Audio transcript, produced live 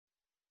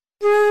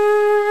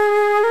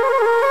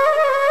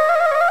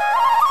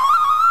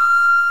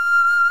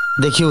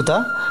देखियो त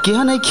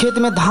केहन एहि खेत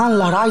में धान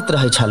लहराइत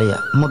रहे छलैया,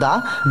 मुदा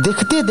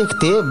देखते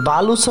देखते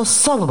बालू से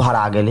सब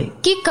भरा गेलै।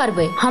 की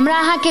करबे, हमरा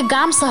अहाँ के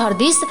गाम शहर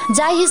दिस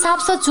जाय हिसाब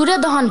से चूरे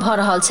दहन भ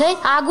रहल छै,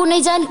 आगू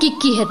नहीं जान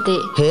की हेते।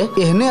 हे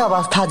एहने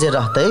अवस्था जे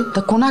रहते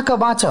त कोना के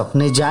बाँचब,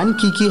 नहीं जान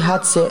की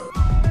हाथ से।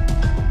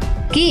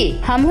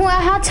 की हमहू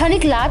अहाँ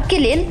क्षणिक लाभ के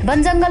लेल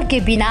वन जंगल के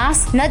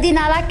विनाश, नदी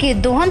नाला के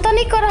दोहन तो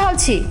नहीं कर रहल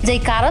छी, जै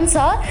कारण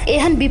से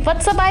एहन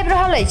विपद सब आबि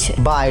रहल अछि।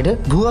 बाढ़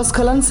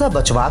भूस्खलन से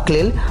बचवाक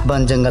लेल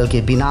वन जंगल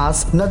के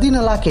विनाश, नदी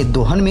नाला के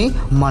दोहन में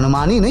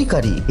मनमानी नहीं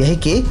करी, यही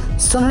के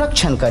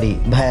संरक्षण करी,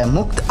 भय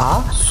मुक्त आ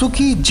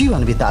सुखी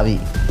जीवन बितावी।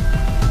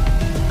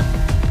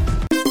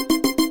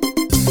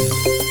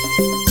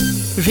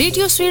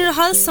 रेडियो सुन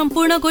रहल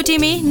संपूर्ण गोटे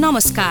में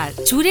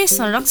नमस्कार। चूरे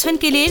संरक्षण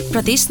के लिए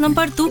प्रदेश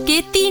नंबर 2 के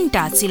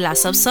 3टा जिला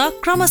सबसे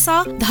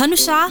क्रमशः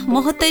धनुषा,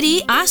 महोत्तरी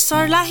आ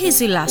सर्लाही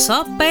जिला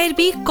से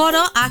पैरवी कर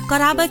आ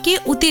कराब के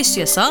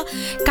उद्देश्य से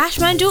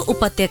काठमाडौँ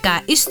उपत्यका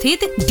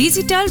स्थित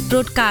digital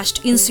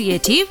broadcast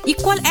initiative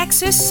equal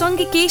access संघ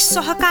के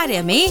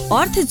सहकार्य में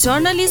अर्थ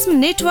जर्नलिज्म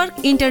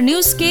नेटवर्क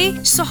इंटरन्यूज के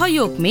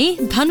सहयोग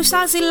में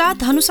धनुषा जिला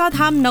धनुषा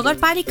धाम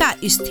नगरपालिका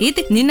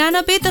स्थित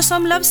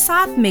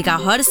 99.7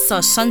 मेगाहर्ट्ज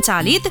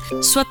संचालित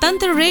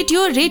स्वतंत्र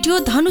रेडियो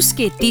धनुष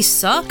के 30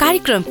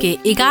 कार्यक्रम के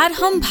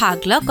 11हम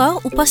भाग लक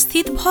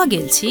उपस्थित भ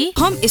गेल छी।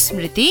 हम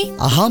स्मृति,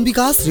 हम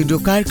विकास। रेडियो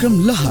कार्यक्रम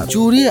लहर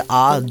चूरे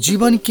आ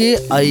जीवन के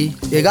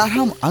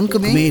 11हम अंक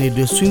में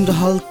रेडियो सुन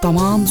रहल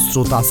तमाम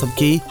श्रोता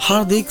सबके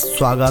हार्दिक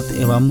स्वागत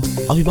एवं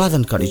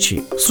अभिवादन करै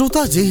छी।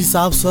 श्रोता, जे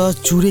हिसाब से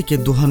चूरे के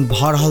दोहन भ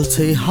रहल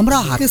छै, हमरा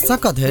हाथे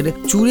सकत है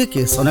चूरे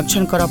के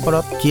संरक्षण करऽ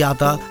पड़त, किया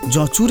त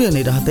जो चूरे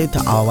नहीं रहते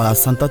त आवे वाला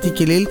संतति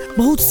के लेल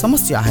बहुत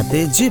समस्या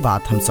हेतै। जे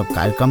बात हम सब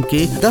कार्यक्रम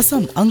के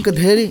 10म अंक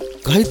धरि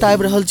कहैत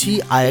आबि रहल छी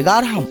आ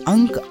 11हम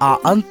अंक आ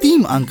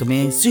अंतिम अंक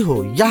में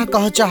सेहो यह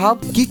कह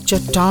चाहब कि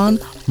चट्टान,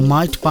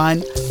 माटि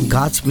पानि,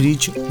 गाछ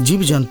वृक्ष,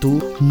 जीव जंतु,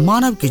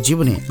 मानव के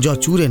जीवने जो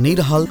चूरे नहीं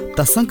रहल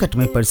त संकट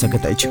में पड़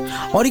सकैत अछि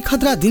और ई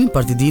खतरा दिन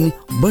प्रतिदिन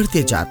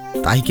बढ़ते जात।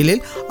 ताहि के लेल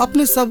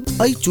अपने सब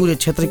एहि चूरे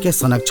क्षेत्र के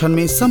संरक्षण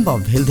में संभव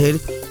भेल धरि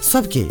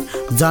सबके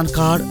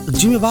जानकार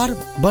जिम्मेवार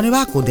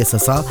बनेबाक उद्देश्य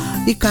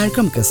से ई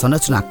कार्यक्रम के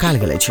संरचना कयल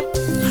गेल अछि।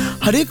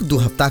 हरेक 2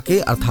 हफ्ता के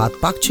अर्थात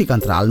पाक्षिक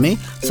अंतराल में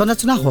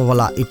संरचना होने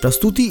वाला ई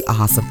प्रस्तुति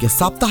अहाँ सबके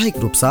साप्ताहिक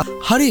रूप से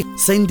हरेक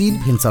शनि दिन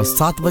भिनसर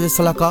 7 बजे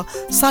से लक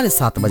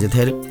 7:30 बजे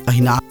धरि,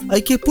 अहिना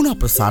एहि के पुनः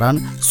प्रसारण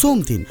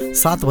सोम दिन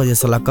 7 बजे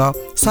से लक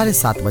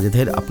 7:30 बजे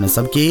धरि अपने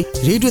सबके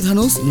रेडियो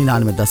धनुष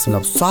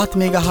 99.7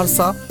 मेगाहर्ट्ज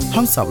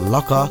हम सब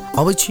लक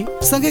अबै छी।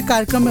 संगे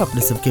कार्यक्रम में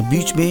अपने सबके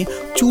बीच में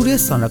चूरे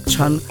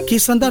संरक्षण के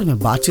संदर्भ में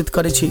बातचीत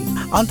करे छी,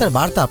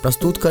 अंतर्वार्ता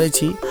प्रस्तुत करे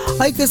छी,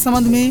 एहि के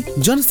संबंध में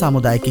जन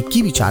समुदाय के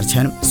की विचार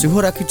छन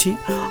सेहो रखै छी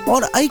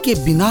और एहि के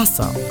विनाश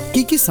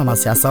से की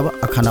समस्या सब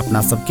अखन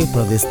अपना सबके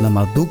प्रदेश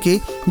नंबर 2 के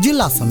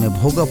जिला सब में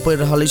भोगऽ पड़ि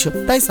रहल अछि,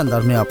 ताहि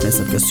संदर्भ में अपने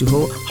सबके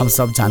सेहो हम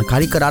सब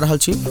जानकारी करा रहल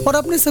छी और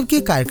अपने सबके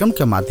कार्यक्रम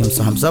के माध्यम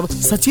से हम सब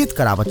सचेत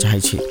कराबऽ चाहै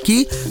छी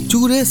कि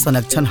चूरे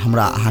संरक्षण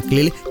हमरा अहाँ के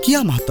लेल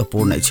किया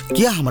महत्वपूर्ण अछि,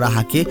 किया हमरा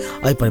अहाँ के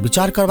एहि पर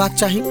विचार करबाक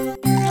चाही।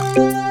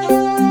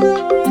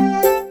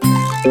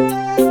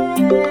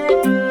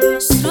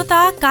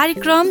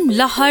 कार्यक्रम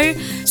लहर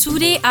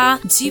चूरे आ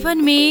जीवन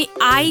में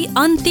आई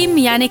अंतिम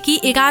यानी कि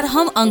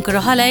 11हम अंक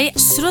रहल है।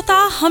 श्रोता,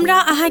 हमरा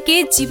अहाँ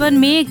के जीवन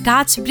में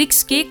गाछ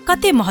वृक्ष के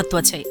कते महत्व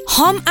छै।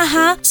 हम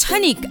अहाँ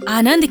क्षणिक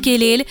आनंद के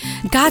लेल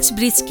गाछ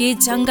वृक्ष के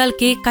जंगल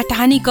के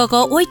कटानी क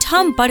क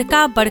ओइठाम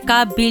बड़का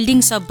बड़का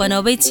बिल्डिंग सब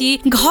बनबै छी,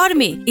 घर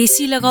में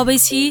एसी लगबै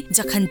छी,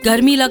 जखन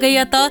गर्मी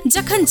लगैया त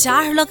जखन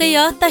जाड़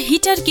लगैया त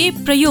हीटर के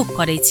प्रयोग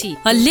करै छी,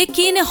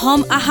 लेकिन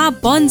हम अहाँ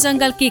वन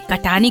जंगल के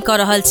कटानी क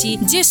रहल छी।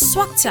 जे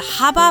स्वच्छ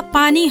हवा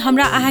पानी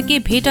हमरा अहाँ के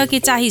भेट के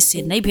चाही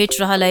से नहीं भेट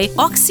रहल है,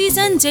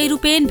 ऑक्सीजन जे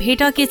रूपेन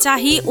भेट के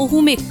चाही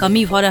ओहू में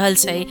कमी भ रहल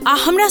छै आ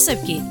हमरा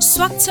सबके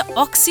स्वच्छ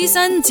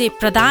ऑक्सीजन जे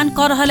प्रदान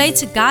कर रहल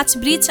अछि गाछ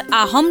वृक्ष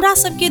आ हमरा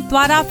सबके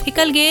द्वारा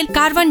फेकल गेल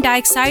कार्बन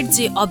डाइऑक्साइड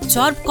जे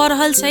ऑब्जर्व कर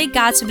रहल छै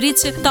गाछ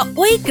वृक्ष, त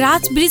ओई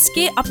गाछ वृक्ष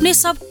के अपने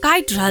सब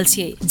काट रहल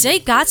छियै। जे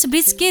गाछ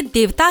वृक्ष के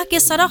देवता के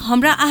सरह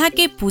हमरा अहाँ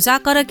के पूजा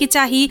करे के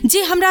चाही,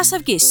 जे हमरा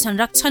सबके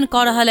संरक्षण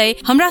कर रहल है,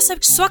 हमरा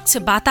सब स्वच्छ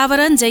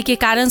वातावरण जे के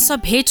कारण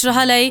सब भेट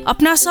रहल है,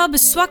 अपना सब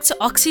स्वच्छ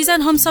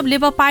ऑक्सीजन हम सब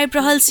लेबऽ पाबि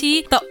रहल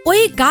छी, त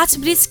ओई गाछ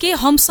वृक्ष के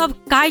हम सब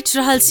काट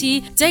रहल छी।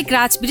 जे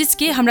गाछ वृक्ष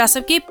के हमरा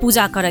सब के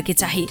पूजा करे के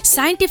चाही।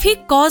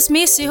 साइंटिफिक कॉज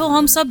में सेहो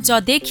हम सब ज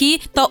देखी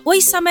त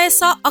ओई समय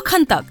से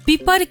अखन तक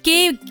पीपर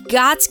के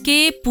गाछ के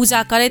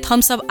पूजा करैत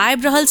हम सब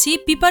आबि रहल छी।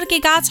 पीपर के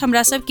गाछ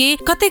हमरा सब के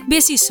कतेक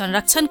बेसी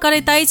संरक्षण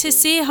करैत अछि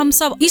से हम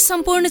सब ई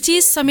संपूर्ण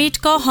चीज समेट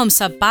क हम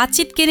सब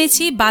बातचीत केने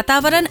छी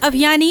वातावरण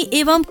अभियानी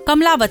एवं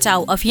कमला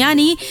बचाओ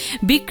अभियानी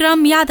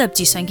विक्रम यादव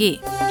जी संगे।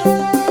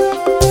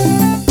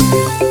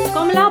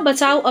 कमला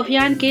बचाओ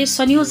अभियान के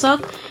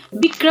संयोजक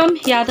विक्रम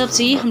यादव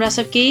जी हमरा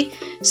सबके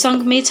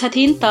संग में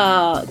छथिन त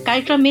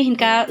कार्यक्रम में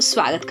हिनका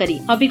स्वागत करी।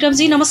 विक्रम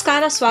जी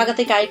नमस्कार, स्वागत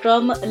है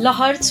कार्यक्रम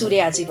लहर चुरे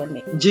आजीवन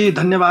में। जी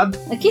धन्यवाद।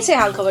 की छै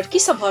हाल खबर, की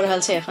सब भ रहल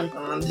छै एखन?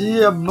 जी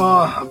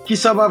अब की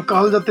सब अब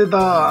कहल जते त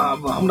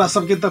हमरा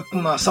सबके त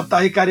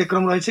साप्ताहिक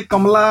कार्यक्रम रहे छै,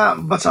 कमला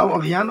बचाओ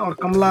अभियान और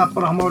कमला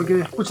पर हमर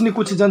के कुछ न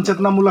कुछ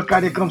जनचेतना मूलक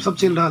कार्यक्रम सब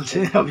चल रहल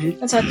छै अभी।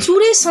 अच्छा,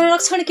 चूड़े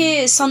संरक्षण के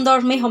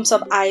संदर्भ में हम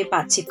सब आए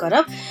बातचीत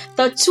करब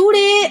त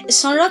चूड़े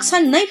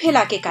संरक्षण नहीं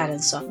भेला के कारण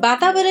से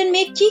वातावरण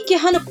में की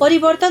केहन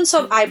परिवर्तन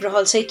सब आबि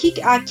रहल छै,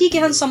 की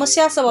केहन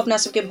समस्या सब अपना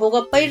सबके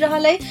भोगऽ पड़ि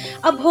रहल है,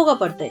 अब भोगऽ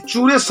पड़तै?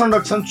 चूड़े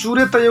संरक्षण,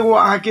 चूड़े त एगो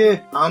अहाँ के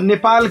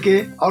नेपाल के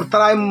और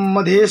तराई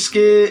मधेश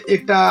के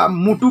एकटा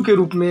मुटु के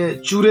रूप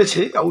में चूड़े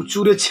छै और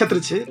चूड़े क्षेत्र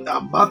छै।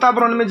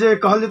 वातावरण में जे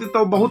कहल जेतै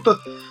तो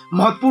बहुत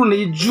महत्वपूर्ण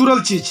ई जुड़ल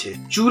चीज छै,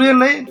 चूड़े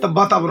नहीं तो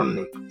वातावरण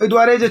नहीं। एहि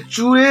दुआरे जे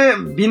चूड़े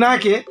बिना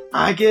के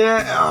अहाँ के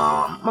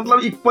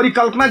मतलब ई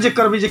परिकल्पना जे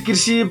करबै जे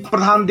कृषि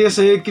प्रधान देश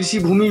है, कृषि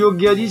भूमि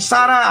योग्य जी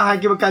सारा अहाँ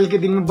के काल्हि के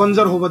दिन में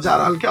बंजर होबऽ जा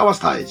रहल के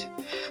अवस्था है।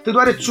 ताहि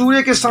दुआरे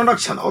चूड़े के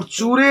संरक्षण और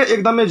चूड़े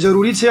एकदमै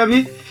जरूरी छै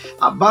अभी।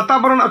 आ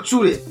वातावरण और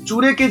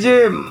चूड़े के जे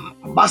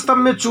वास्तव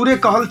में चूड़े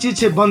कहल चीज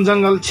छै वन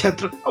जंगल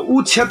क्षेत्र,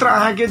 उ क्षेत्र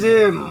अहाँ के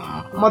जे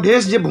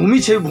मधेश जे भूमि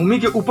छै, भूमि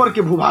के ऊपर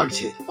के भूभाग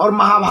छै और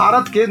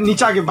महाभारत के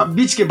नीचा के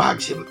बीच के भाग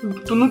छै,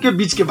 दुनू के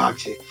बीच के भाग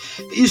छै।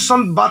 इस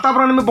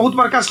वातावरण में बहुत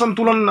बड़का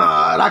संतुलन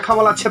राखा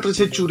वाला क्षेत्र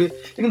छै चूड़े।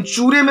 लेकिन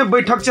चूड़े में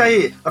बैठक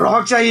चाहिए,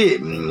 रहक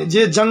चाहिए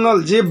जे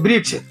जंगल जे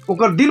वृक्ष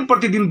ओकर दिन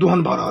प्रतिदिन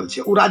दोहन भऽ रहल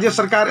छै। उ राज्य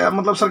सरकार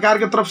मतलब सरकार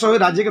के तरफ से हो,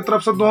 राज्य के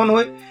तरफ से दोहन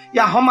हो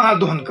या हम अहाँ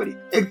दोहन करी।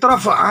 एक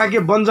तरफ अहाँ के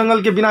वन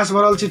जंगल के विनाश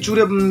भऽ रहल छै,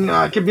 चूड़े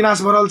के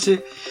विनाश भऽ रहल छै।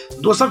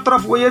 दोसर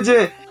तरफ वो ये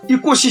जे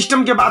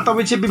इकोसिस्टम के बात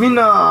अबै छै, विभिन्न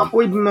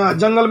ओइ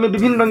जंगल में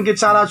विभिन्न रंग के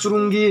चारा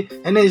चुरुंगी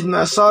यानी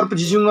सर्प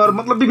झिझुंगर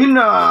मतलब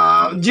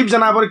विभिन्न जीव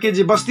जनावर के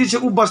जे बस्ती छै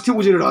उ बस्ती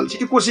उजड़ रहल छै।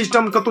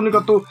 इकोसिस्टम कतौ न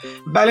कतौ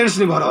बैलेंस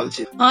नहीं भ रहल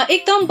छै।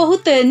 एकदम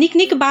बहुत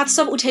निक बात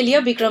सब उठेलिए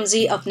विक्रम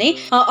जी अपने।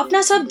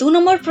 अपना सब 2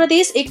 नंबर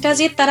प्रदेश एकटा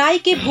जे तराई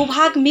के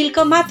भूभाग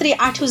मिलकर मात्र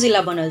 8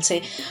 जिला बनल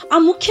छै आ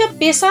मुख्य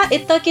पेशा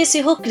एतऽ के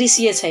सेहो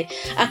कृषि छै।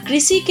 आ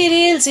कृषि के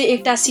लेल जे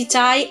एकटा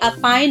सिंचाई आ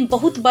पानि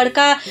बहुत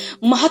बड़का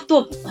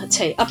महत्व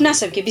छै अपना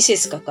सबके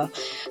विशेष कऽ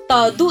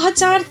तऽ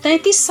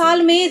 2033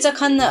 साल में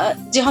जखन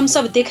जे हम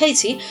सब देखै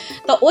छी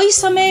तऽ ओहि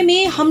समय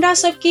में हमरा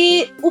सबके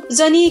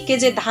उपजनी के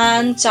जे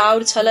धान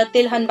चाउर छल,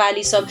 तेलहन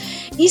बाली सब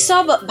ई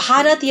सब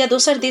भारत या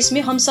दोसर देश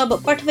में हम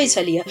सब पठबै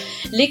छलिए।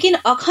 लेकिन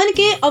अखन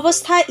के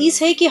अवस्था ई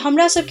छै कि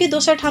हमरा सबके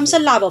दोसर ठाम से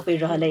लाबऽ पड़ि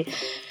रहल है।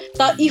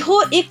 तऽ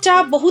इहो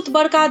एकटा बहुत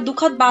बड़का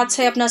दुखद बात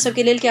छै अपना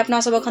सबके लेल कि अपना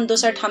सब अखन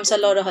दोसर ठाम से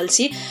लऽ रहल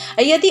छी।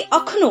 यदि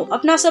अखनो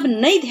अपना सब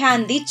नहीं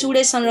ध्यान दी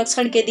चूड़े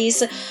संरक्षण के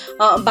दिस,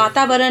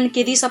 वातावरण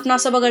के दिस अपना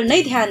सब अगर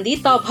नहीं ध्यान दी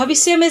तो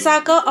भविष्य में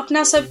जाकर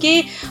अपना सबके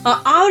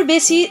और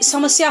बेसी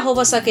समस्या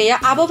होबऽ सके या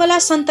आबऽ वाला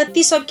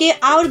संतति सबके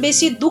और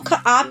बेसी दुख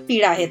आ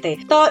पीड़ा हेतै।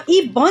 तो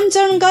ई वन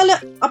जंगल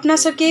अपना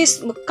सबके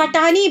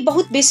कटानी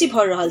बहुत बेसी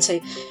भऽ रहल छै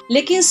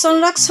लेकिन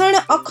संरक्षण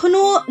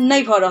अखनो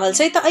नहीं भऽ रहल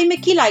छै। तऽ एहिमे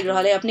की लागि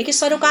रहल है अपने के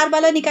सरकार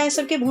वाला निकाय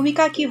सबके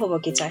भूमिका की होबऽ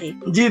के चाही?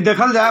 जी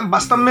देखल जाए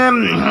वास्तव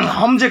में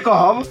हम जे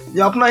कहब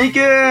जे अपना ही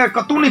के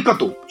कतौ न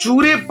कतौ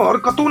चूड़े पर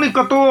कतौ न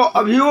कतौ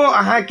अभियो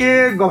अहाँ के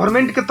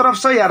गवर्नमेंट के तरफ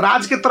से या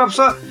राज्य के तरफ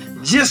से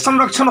जे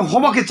संरक्षण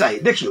होबऽ के चाहिए।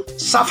 देखियो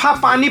सफा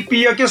पानी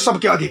पिए के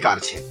सबके अधिकार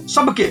छै,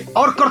 सबके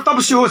और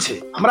कर्तव्य सेहो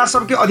छै। हमरा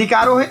सबके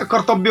अधिकारो है,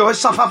 कर्तव्य है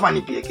सफा पानी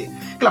पिए के।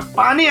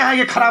 पानी अहाँ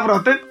के खराब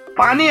रहते,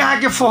 पानी अहाँ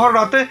के फोहर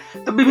रहते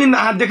तो विभिन्न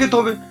अहाँ देखते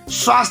होबे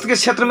स्वास्थ्य के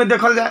क्षेत्र में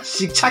देखल जाए,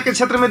 शिक्षा के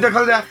क्षेत्र में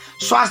देखल जाए,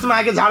 स्वास्थ्य में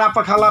अहाँ के झाड़ा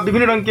पखाला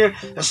विभिन्न रंग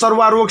के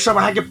सरुआ रोग सब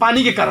अहाँ के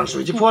पानी के कारण से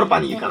होइ छै, फोहर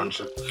पानी के कारण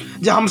से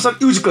जे हम सब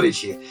यूज करे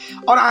छियै।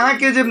 और अहाँ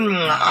के जे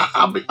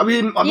अभी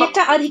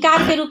एकटा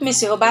अधिकार के रूप में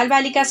से हो बाल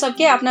बालिका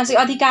सबके अपना से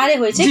अधिकारे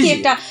होइ छै कि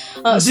एकटा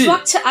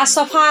स्वच्छ आ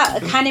सफा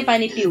खाने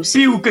पानी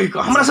पीऊ कहि के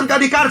हमरा सबके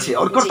अधिकार छै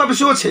और कर्तव्य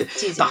सेहो छै।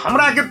 त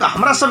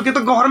हमरा सबके त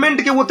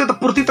गवर्नमेंट के ओते त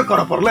पूर्ति त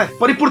करऽ पड़लै,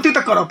 परिपूर्ति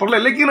त करऽ पड़लै।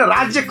 लेकिन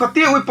राज्य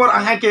कते ओइ पर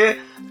अहाँ के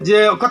जे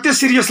कते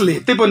सीरियसली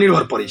ते पर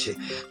निर्भर पड़े छै।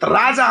 त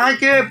राज्य अहाँ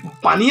के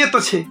पानिये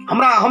त छै,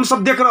 हम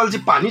सब देख रहल छी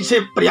पानी छै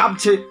पर्याप्त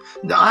छै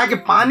अहाँ के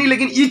पानी।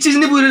 लेकिन ई चीज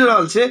नहीं बुझि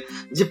रहल छै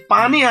जे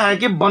पानी अहाँ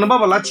के बनबऽ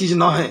वाला चीज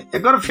न है,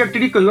 एकर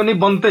फैक्ट्री कहियो नहीं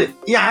बनते।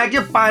 ई अहाँ के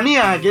पानी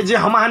अहाँ के जे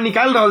हम अहाँ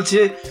निकाल रहल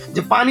छियै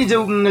जे पानी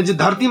जे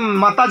धरती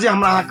माता जे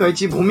हमरा अहाँ कहै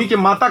छी, भूमि के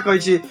माता कहै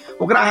छी,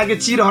 ओकरा अहाँ के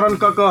चीर हरण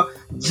क के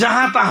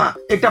जहाँ तहाँ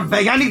एकटा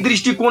वैज्ञानिक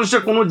दृष्टिकोण से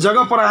कोनो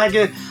जगह पर अहाँ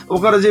के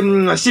ओकर जे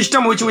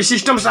सिस्टम होइ छै ओइ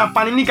सिस्टम से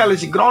पानी निकालै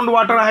छी। ग्राउंड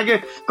वाटर अहाँ के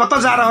कतऽ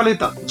जा रहल है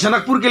त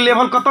जनकपुर के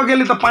लेवल कतऽ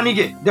गेलै त पानी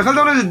के देखल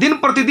जाउ ने दिन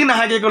प्रतिदिन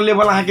अहाँ के एकर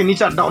लेवल अहाँ के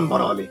नीचा डाउन भ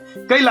रहल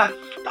है। कैला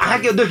अहाँ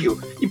के देखियो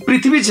ई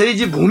पृथ्वी छै,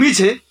 जे भूमि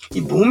छै,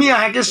 ई भूमि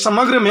अहाँ के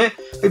समग्र में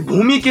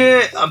भूमि के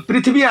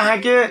पृथ्वी अहाँ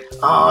के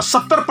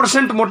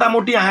 70% मोटा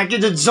मोटी अहाँ के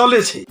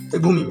जले छे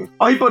भूमि में,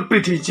 अही पर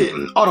पृथ्वी छे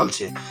अरल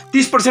छे,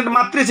 30%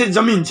 मात्रे छे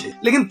जमीन छे।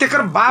 लेकिन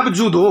तेकर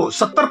बावजूद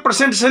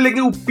 70% से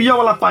लेकिन उ पिए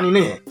वाला पानी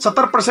नहीं है।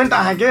 70%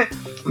 अहाँ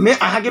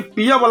के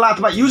पिए वाला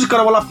अथवा यूज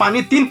करे वाला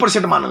पानी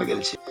 3% मानल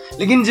गेल छे।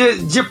 लेकिन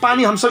जे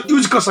पानी हम सब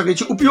यूज कर सकै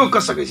छी, उपयोग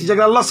कर सकै छी,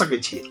 जकरा ल सकै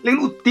छी, लेकिन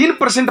उ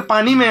 3%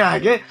 पानी में अहाँ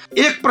के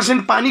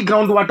 1% पानी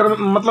ग्राउंड वाटर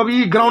मतलब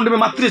ई ग्राउंड में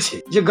मात्रे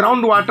छे। जे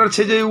ग्राउंड वाटर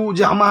छे जे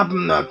हम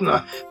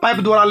पाइप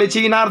द्वारा लै छी,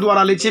 इनार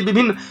द्वारा लै छी,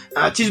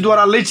 विभिन्न चीज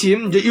द्वारा लै छी,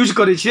 जे यूज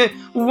करै छियै,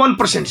 उ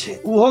 1% छे।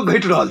 उहो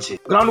घटि रहल छे,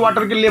 ग्राउंड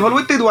वाटर के लेवल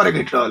ओते द्वारा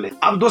घटि रहल है।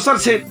 अब दोसर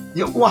छे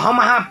जे वो हम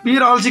अहाँ पी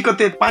रहल छी,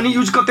 कते पानी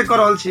यूज कते कर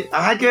रहल छी,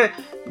 अहाँ के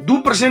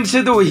 2%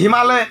 से तो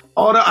हिमालय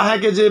और अहाँ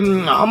के जे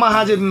हम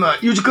अहाँ जे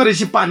यूज करे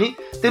छी पानी,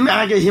 तेमे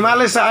अहाँ के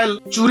हिमालय से आयल,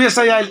 चूरे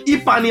से आयल ई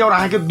पानी और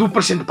अहाँ के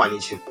 2% पानी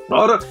छे।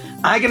 और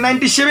अहाँ के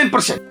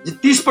 97% जे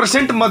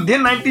 30% मध्य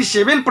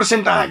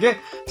 97% अहाँ के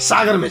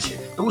सागर में छे।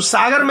 तो उ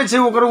सागर में छे,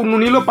 ओकर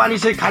नुनीलो पानी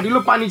छे, खारीलो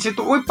पानी छे।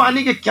 तो ओइ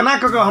पानी के केना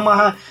क हम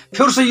अहाँ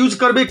फेर से यूज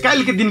करबे,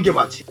 काल्हि के दिन के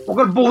बात छे,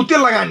 ओकर बहुते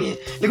लगानी है।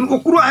 लेकिन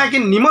ओकरो अहाँ के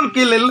निमन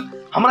के लेल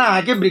हमरा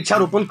अहाँ के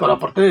वृक्षारोपण करऽ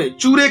पड़ते,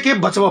 चूरे के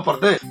बचबऽ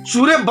पड़ते।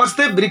 चूरे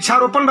बचते,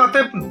 वृक्षारोपण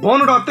रहते,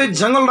 वन रहते,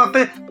 जंगल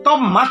रहते, तब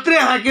मात्रे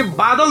अहाँ के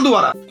बादल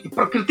द्वारा,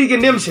 प्रकृति के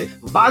नेम से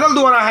बादल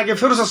द्वारा अहाँ के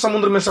फिर से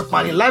समुद्र में से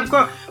पानी लाइब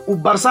कर उ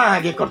वर्षा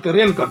अहाँ के करते,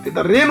 रेन करते।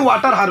 तो रेन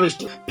वाटर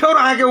हार्वेस्टिंग, फिर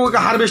अहाँ के ओकर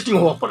हार्वेस्टिंग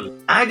होवऽ पड़ले।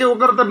 अहाँ के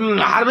ओकर त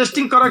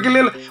हार्वेस्टिंग करऽ के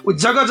लेल उ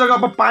जगह जगह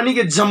पर पानी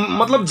के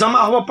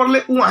जमा होवऽ पड़ले।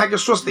 उ अहाँ के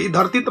सोचते, ई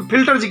धरती तो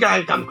फिल्टर जी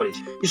के काम करे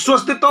छै, ई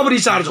सोचते तब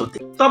रिचार्ज होते,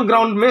 तब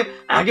ग्राउंड में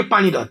अहाँ के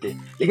पानी रहते।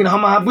 लेकिन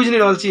हम अहाँ बुझ नहीं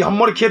रहल छी,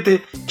 हमर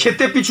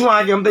खेते पीछू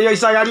अहाँ के हम तो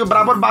ऐसा यारियो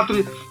बराबर बात,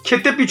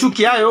 खेते पीछू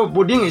किया है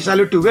बोर्डिंग ऐसा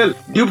ट्यूबवेल,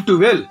 ड्यूब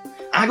ट्यूबवेल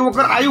अहाँ के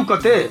ओकर आयु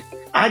कते,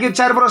 अहाँ के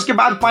 4 बरस के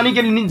बाद पानी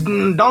के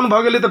डाउन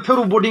भ गेले तो फिर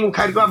वो बोर्डिंग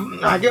उखाड़ के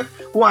अहाँ के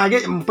वो आगे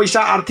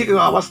पैसा आर्थिक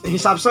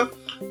हिसाब से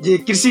जे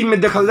कृषि में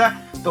देखल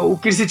जाए तो उ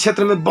कृषि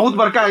क्षेत्र में बहुत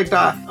बड़का एक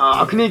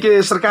अखनी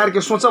के सरकार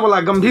के सोचे वाला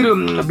गंभीर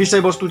विषय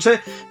वस्तु छे,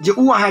 जे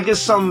उ अहाँ के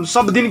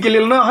सब दिन के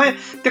लेल न है।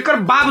 तेकर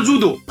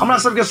बावजूदो हमरा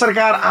सबके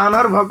सरकार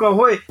आन्हर भ के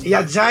होय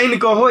या जाइन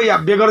के होय या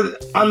बेगर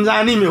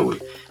अनजानी में होय,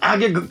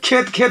 आगे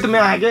खेत में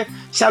आगे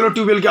शैलो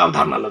ट्यूबवेल के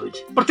अवधारणा लगे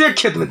छै, प्रत्येक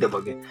खेत में देबे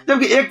के।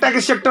 जबकि एकटा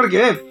के सेक्टर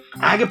के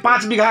आगे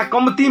 5 बीघा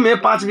कमती में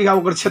 5 बीघा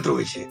ओकर क्षेत्र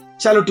होय छै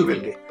शैलो ट्यूबवेल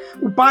के,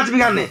 उ 5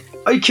 बीघा ने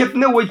एहि खेत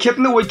ने ओहि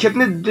खेत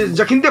ने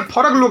जखिन ते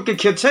फरक लोग के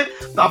खेत छै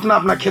तो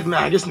अपना खेत में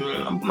आगे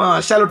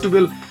शैलो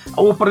ट्यूबवेल।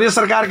 वो प्रदेश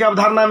सरकार के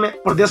अवधारणा में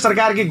प्रदेश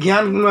सरकार के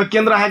ज्ञान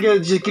केंद्र अहाँ के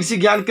जे कृषि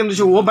ज्ञान केंद्र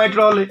छै ओहो बांटि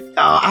रहल है,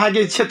 अहाँ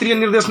के क्षेत्रीय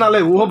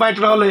निर्देशनालय ओहो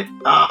बांटि रहल है,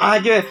 अहाँ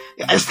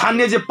के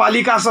स्थानीय जे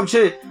पालिका सब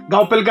छै,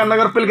 गांव पालिका,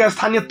 नगर पालिका,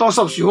 स्थानीय तह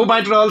सब सेहो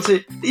बांटि रहल छै।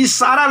 ई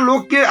सारा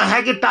लोग के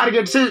अहाँ के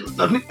टारगेट से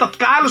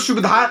तत्काल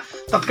सुविधा,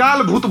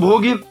 तत्काल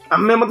भूतभोगी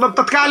में मतलब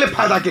तत्काल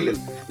फायदा के लेल।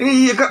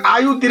 लेकिन एकर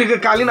आयु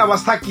दीर्घकालीन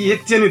अवस्था की है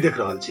से नहीं देख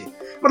रहल छै।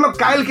 मतलब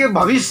काल्हि के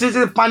भविष्य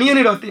से पानी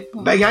नहीं रहते।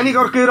 वैज्ञानिक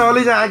और कह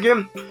रहे जे अहाँ के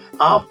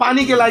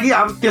पानी के लागी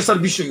आब तेसर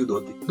विश्व युद्ध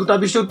होते, 2टा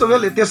विश्व युद्ध तो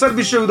भेल, तेसर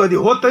विश्व युद्ध यदि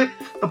होते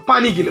तो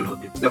पानी के लेल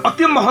होते।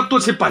 अति महत्व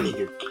छै पानी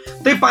के,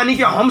 ते पानी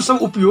के हम सब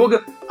उपयोग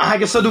अहाँ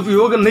के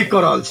सदुपयोग नहीं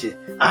कर रहल छी।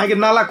 अहाँ के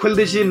नाला खोल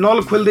दै छी,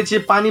 नल खोल दै छी,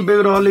 पानी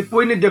बह रहल है,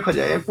 कोई नहीं देख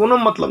जाए, कोनो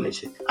मतलब नहीं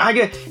छै। अहाँ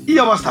के ई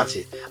अवस्था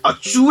छै। और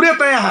चूरे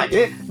तो अहाँ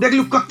के देख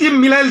लू कते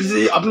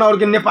मिलायल अपना और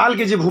के नेपाल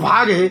के जे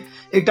भूभाग है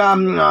एकटा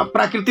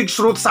प्राकृतिक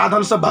स्रोत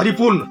साधन से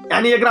भरिपूर्ण,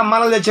 यानी एकरा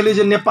मानल जाय छले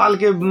जे नेपाल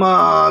के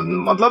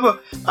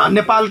मतलब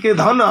नेपाल के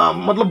धन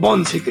मतलब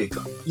वन छै कहि के,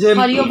 जे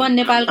हरियो वन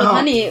नेपाल के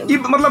धन ई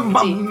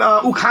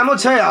मतलब उखानो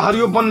छै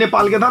हरियो वन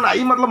नेपाल के धन,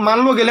 ई मतलब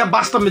मानलो गेले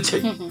वास्तव में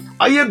छै।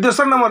 आइए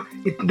दोसर नंबर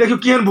देखियो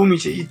केहन भूमि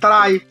छै, ई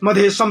तराई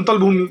मध्य समतल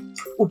भूमि,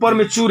 ऊपर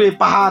में चूरे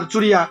पहाड़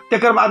चुड़िया,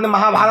 तेकर बाद में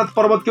महाभारत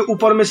पर्वत के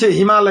ऊपर में से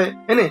हिमालय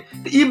है ने।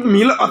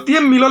 ई अति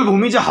मिलल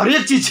भूमि जे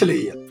हरेक चीज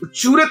छले।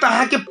 चूरे त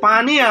अहाँ के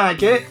पानी अहाँ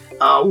के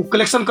उ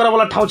कलेक्शन करे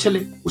वाला ठाव छले,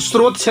 उ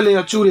स्रोत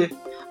छले चूरे।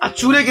 आ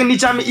चूरे के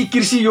नीचा में ई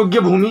कृषि योग्य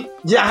भूमि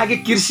जे अहाँ के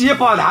कृषि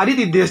पर आधारित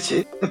ई देश छै।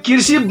 तो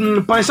कृषि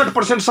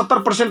 65%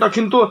 70%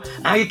 अखिनतो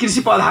अहाँ के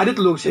कृषि पर आधारित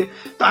लोग छै।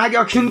 तो अहाँ के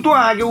अखिनतो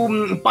अहाँ के उ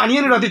पानी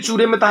नहीं रहते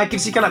चूरे में, तो अहाँ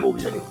कृषि केना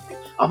उपजनी होते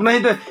अपना ही।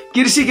 तो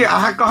कृषि के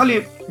अहाँ कहली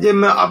जे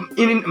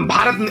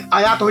भारत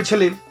आयात होय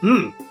छले,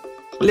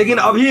 लेकिन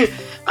अभी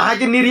अहाँ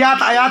के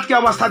निर्यात आयात के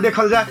अवस्था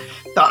देखल जाए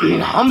तो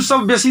हम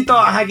सब बेसी तो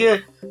अहाँ के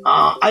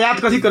आयात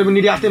कथी करबे,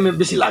 निर्याते में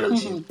बेसी लागल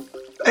छी।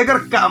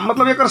 एकर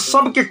मतलब एकर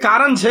सब के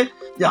कारण छै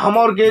जे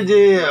हमर के जे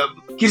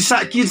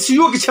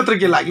कृषियों के क्षेत्र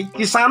के लागी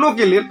किसानों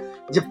के लिए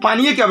जे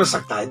पानी के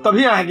आवश्यकता है,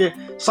 तभी अहाँ के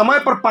समय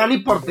पर पानी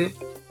पड़ते,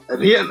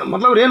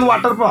 मतलब रेन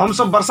वाटर पर हम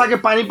सब वर्षा के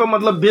पानी पर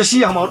मतलब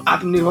बेसी हम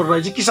आत्मनिर्भर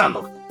रहे छी।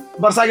 किसानों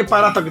वर्षा के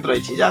पैरा तकत रहे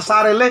छी, जहाँ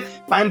सार एले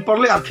पानी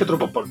पड़ले आ खेतों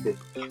पर पड़ते।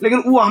 लेकिन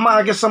उ हम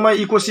अहाँ के समय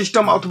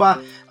इकोसिस्टम अथवा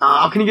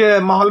अखनी के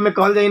माहौल में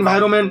कहल जाए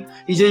इन्वायरमेंट,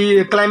 ई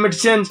जे क्लाइमेट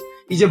चेंज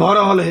ई जे भ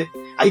रहल है,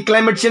 आई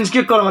क्लाइमेट चेंज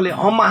के कर रहल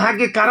हम अहाँ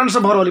के कारण से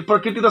भर रहल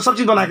प्रकृति तो सब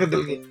चीज बना के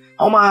दिल के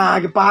हम अहाँ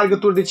के पहाड़ के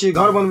तोड़ दै छियै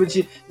घर बनबै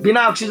छियै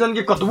बिना ऑक्सीजन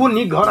के कतबो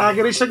नीक घर अहाँ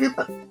के रह सके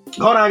त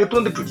घर अहाँ के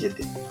तुरंत टूट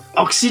जेतै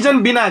ऑक्सीजन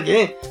बिना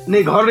के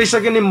नहीं घर रह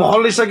सके नहीं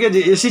माहौल रह सके जे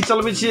एसी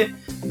चलबै छियै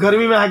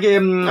गर्मी में अहाँ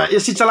के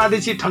एसी चला दै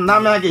छियै ठंडा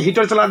में अहाँ के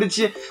हीटर चला दै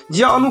छियै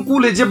जे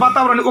अनुकूल है जे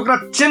वातावरण है ओकरा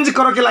चेंज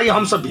करऽ के लागि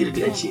हम सब भीड़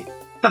जाइ छियै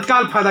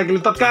तत्काल फायदा के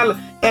लिए तत्काल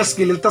ऐश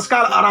के लिए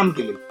तत्काल आराम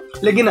के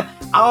लिए लेकिन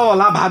आबऽ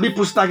वाला भावी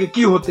पुस्ता के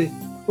की होते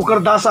ओकर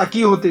दशा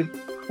की होते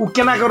उ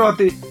केना के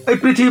रहते एहि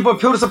पृथ्वी पर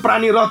फेर से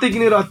प्राणी रहते कि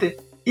नहीं रहते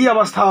ई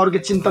अवस्था और के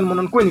चिंतन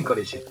मनन कोई नहीं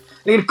करे छे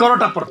लेकिन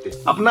करटा पड़ते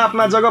अपना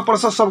अपना जगह पर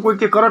से सब कोई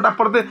के करटा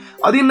पड़ते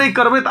यदि नहीं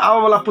करबे तो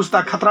आबऽ वाला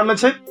पुस्ता खतरा में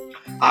छे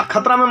आ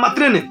खतरा में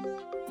मात्रे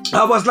नहीं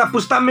आबऽ वाला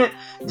पुस्ता में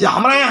जे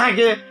हमरा यहाँ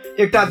के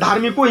एकटा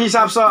धार्मिको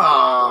हिसाब से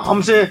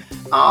हमसे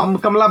हम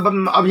कमला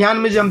अभियान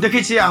में जे हम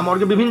देखे छियै हम और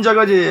के विभिन्न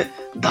जगह जे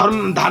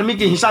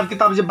धार्मिक हिसाब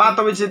किताब जे बात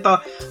अबै छै त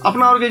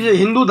अपना और के जे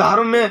हिंदू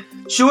धर्म में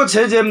सेहो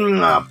छै जे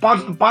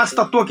पांच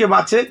तत्व के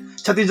बात छै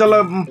क्षति जल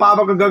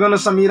पावक गगन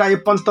समीरा ये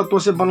पंच तत्व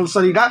से बनल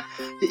शरीरा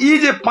ई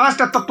जे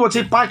पांचटा तत्व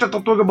छै पांचटा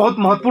तत्व के बहुत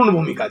महत्वपूर्ण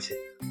भूमिका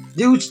छै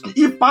जे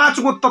ई पांच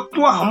गो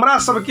तत्व हमरा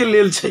सबके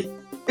लेल छै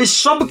इस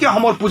सब के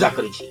हम पूजा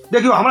करी छी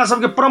देखियो हमरा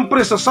सबके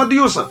परंपरा से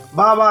सदियों से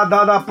बाबा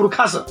दादा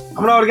पुरखा से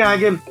हमरा और के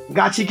आगे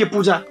गाछी के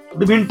पूजा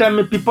विभिन्न टाइम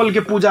में पीपल के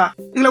पूजा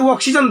एकला वो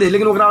ऑक्सीजन दे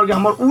लेकिन ओकरा और के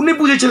हमर उ नहीं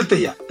पूजे छले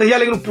तहिया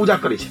लेकिन पूजा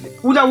करे छले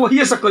पूजा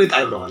वही से करैत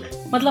आबि रहल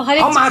है मतलब हर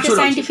एक चीज के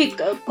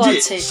साइंटिफिक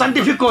कॉज छै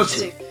साइंटिफिक कॉज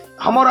छै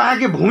हमर अहाँ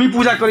के भूमि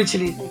पूजा करे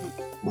छली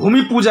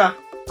भूमि पूजा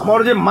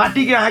हमारे जे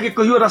माटी के अहाँ के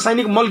कहियो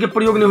रासायनिक मल के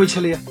प्रयोग नहीं होय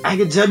छले अहाँ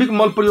के जैविक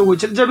मल प्रयोग होय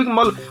छले जैविक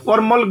मल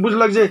और मल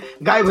बुझलक जे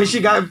गाय भैंसी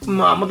गाय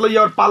मतलब ये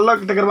और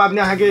पालक तकर बाद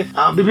में अहाँ के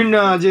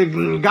विभिन्न जे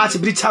गाछ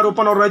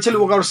वृक्षारोपण और रहे छले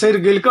ओकर सैर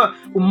गेल के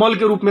उ मल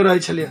के रूप में रहे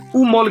छले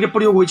उ मल के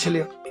प्रयोग होय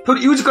छले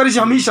फिर यूज करे छी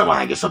हम ही सब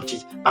अहाँ के सब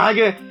चीज अहाँ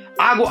के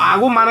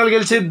आगो मानल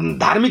गेल छै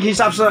धार्मिक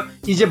हिसाब से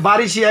ई जे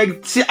बारिश आगि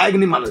से आगि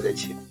नहीं मानल जाय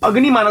छै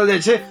अग्नि मानल जाय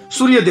छै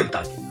सूर्य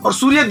देवता के और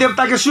सूर्य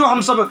देवता के सेहो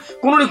हम सब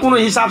कोनो ने कोनो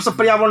हिसाब से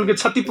पर्यावरण के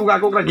क्षति पुगा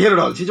के ओकरा घेर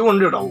रहल छी जे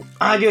ओनरे रहू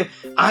अहाँ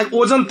के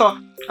ओजन तो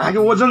अहाँ के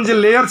ओजन जे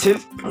लेयर छै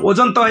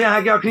ओजन तो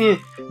अहाँ के अखनी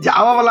जे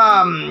आवा वाला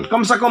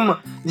कम से कम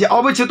जे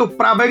अबै छै तो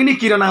पराबैंगनी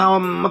किरण अहाँ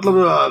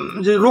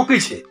मतलब जे रोकै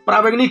छै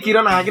पराबैंगनी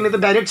किरण अहाँ के नहीं तो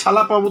डायरेक्ट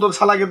छाला पर तो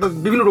छाला के तो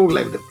विभिन्न रोग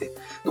लागि देते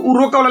तो उ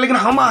रोके वाला लेकिन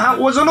हम अहाँ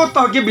ओजनो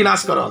तह के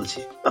विनाश कर रहल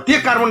छी अते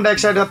कार्बन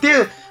डाइऑक्साइड अते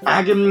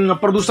अहाँ के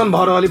प्रदूषण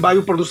भ रहल है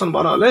वायु प्रदूषण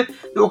भ रहल है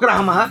तो ओकरा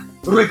हम अहाँ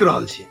रोक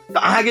रहल छी तो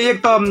अहाँ के एक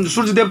तो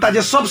सूर्य देवता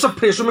जे सबसे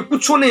फ्रेश में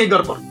कुछो नहीं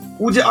गड़बड़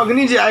उ जे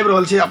अग्नि जे आबि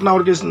रहल छै अपना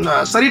और के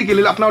शरीर के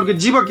लिए अपना और के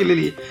जीव के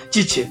लिए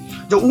चीज छै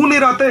जो उ नहीं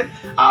रहते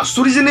आ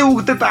सूर्य नहीं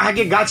उगते तो अहाँ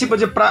के गाछी पर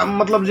जे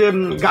मतलब जे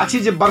गाछी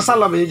जे वर्षा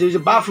लबे जे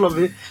बाफ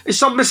लबे ई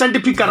सब में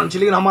साइंटिफिक कारण छै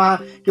लेकिन हम अहाँ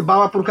के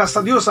बाबा पुरखा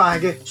सदियों से अहाँ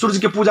के सूर्य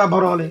के पूजा भ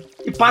रहल है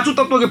ई पांचों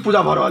तत्व के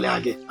पूजा भ रहल है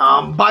अहाँ के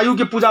वायु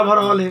के पूजा भ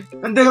रहल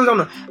है देखल जाऊ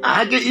ना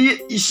अहाँ के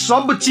ई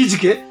सब चीज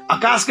के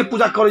आकाश के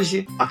पूजा करे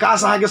छी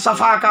आकाश अहाँ के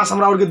सफा आकाश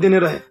हमरा और के देने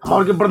रहे हमरा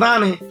और के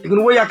वरदान है लेकिन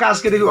वही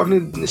आकाश के देखियो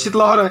अपनी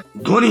शीतलहर है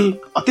ध्वनि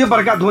अते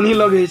बड़का ध्वनि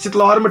लगे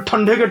शीतलहर में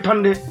ठंडे के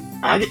ठंडे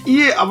आगे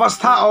ये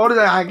अवस्था और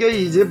आगे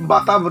ये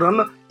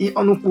वातावरण ये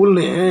अनुकूल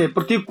नहीं है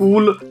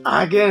प्रतिकूल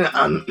आगे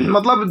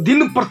मतलब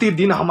दिन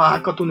प्रतिदिन हम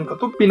अहाँ कतौ न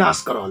कतौ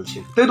विनाश कर रहल छी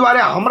तै दुआरे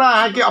हमरा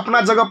अहाँ के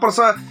अपना जगह पर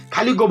से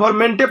खाली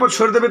गवर्नमेंटे पर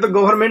छोड़ देबे तो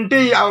गवर्नमेंटे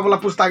ही आवे वाला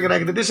पुस्ता के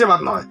रख देते से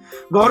बात ना है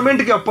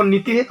गवर्नमेंट के अपन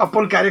नीति है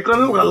अपन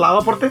कार्यक्रम है ओकरा लावा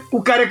पड़ते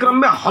उ कार्यक्रम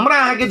में हमरा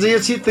अहाँ के जे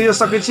छी तै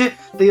सके छी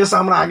तै से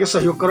हमरा आगे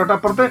सहयोग करटा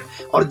पड़ते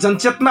और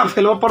जनचेतना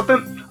फैलवा पड़ते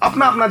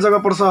अपना अपना जगह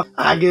पर से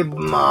आगे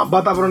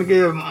वातावरण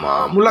के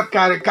मूलक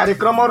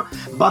कार्यक्रम और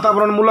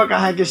वातावरण मूलक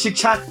अहाँ के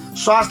शिक्षा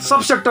स्वास्थ्य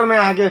सब सेक्टर में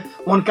अहाँ के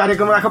वन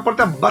कार्यक्रम रखा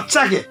पड़ता है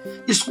बच्चा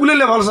के स्कूले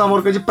लेवल से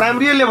हम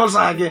प्राइमरी लेवल से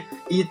अहाँ के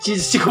ये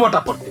चीज सिखबटा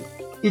पड़ते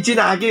ये चीज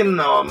अहाँ के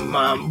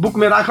बुक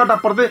में रखटा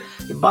पड़ते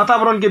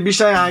वातावरण के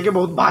विषय अहाँ के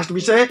बहुत भास्ट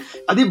विषय है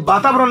यदि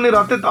वातावरण नहीं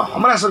रहते तो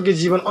हमारा सबके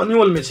जीवन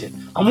अनमोल में है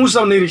हमहू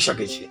सब नहीं रह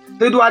सके छी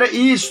तै दुआरे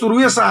ई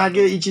शुरुए से अहाँ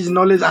के ई चीज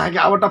नॉलेज अहाँ के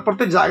आवटा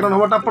पड़ते जागरण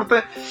होवटा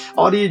पड़ते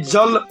और ये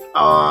जल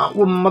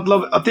वो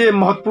मतलब अति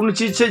महत्वपूर्ण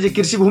चीज है जे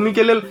कृषि भूमि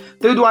के लेल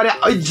तै दुआरे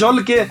एहि जल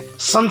के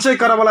संचय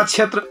करे वाला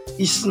क्षेत्र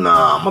इस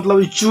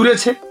मतलब चूरे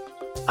छे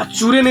आ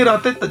चूरे नहीं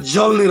रहते तो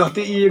जल नहीं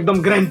रहते ये एकदम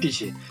गारंटी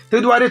है तै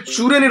दुआरे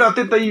चूरे नहीं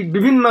रहते तो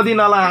विभिन्न नदी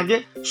नाला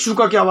आगे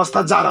सूख के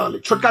अवस्था जा रहा है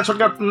छोटका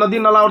छोटका नदी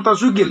नाला और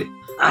सूख गए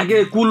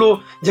आगे कुलो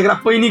जरा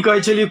पैनी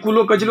कहे छलिए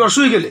कुलो कहे छलिए और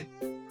सूख गए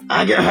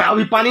आगे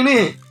अभी पानी नहीं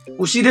है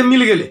वो सीधे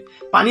मिल गए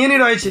पानी नहीं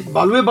रहे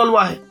बलुए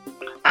बलुआ है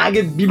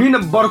आगे विभिन्न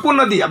बड़को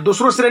नदी अब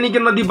दूसरो श्रेणी के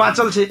नदी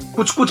बाँचल है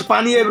कुछ कुछ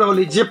पानी आबि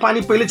रहल जे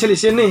पानी पहले छले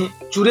से नहीं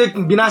चूरे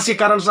विनाश के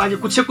कारण से आगे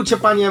कुछ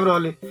पानी आबि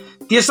रहल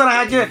तेसर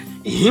अहाँ के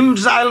हिम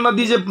जायल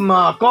नदी जे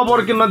कब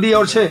और के नदी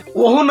और छे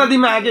ओहो नदी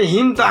में आगे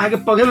हिम तो अहाँ के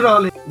पघल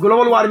रहल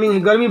ग्लोबल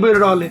वार्मिंग गर्मी बढ़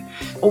रहल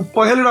उ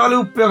पहले रहले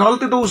उ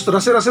पेघलते तो उस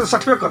रसे रसे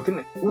सटबे करथिन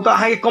उ त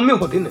अहाँ के कमे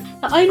होथिन।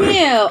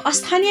 एहिमे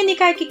स्थानीय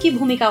निकाय के की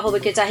भूमिका होबे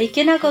के चाही,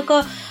 केना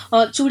क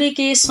चूड़े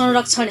के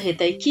संरक्षण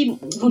हेतै, की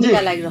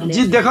भूमिका लागि रहलै?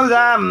 जी देखल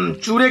जाए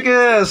चूड़े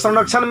के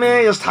संरक्षण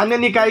में स्थानीय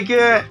निकाय के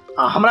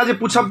हमरा जे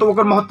पूछब तो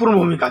ओकर महत्वपूर्ण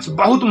भूमिका छै,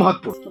 बहुत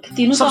महत्वपूर्ण।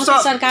 तीनों तरह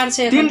के सरकार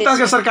छै, तीन तरह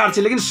के सरकार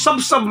छै, लेकिन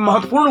सबसे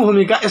महत्वपूर्ण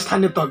भूमिका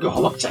स्थानीय तह के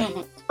होबक चाही।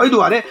 एहि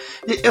दुआरे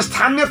जे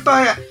स्थानीय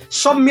तह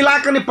सब मिला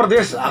के नहीं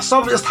प्रदेश,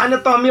 सब स्थानीय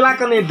तह मिला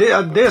के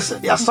नहीं देश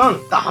या संघ,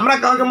 तो हमरा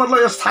कहे के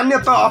मतलब स्थानीय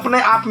तह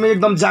अपने आप में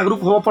एकदम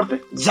जागरूक होबे पड़ते,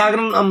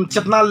 जागरण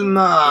चेतना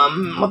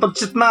मतलब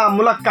चेतना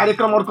मूलक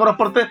कार्यक्रम और करे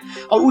पड़ते,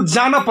 और उ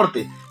जाना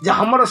पड़ते जे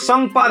हमर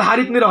संघ पर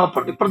आधारित नहीं रह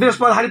पड़ते, प्रदेश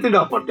पर आधारित नहीं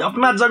रह पड़ते,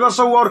 अपना जगह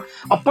से और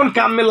अपन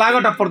काम में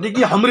लागत पड़ते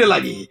कि हमरे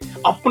लागी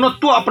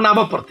अपनत्व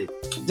अपनाबे पड़ते।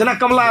 जना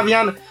कमला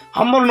अभियान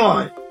हमर न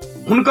है,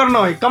 हुनकर न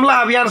है। कमला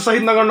अभियान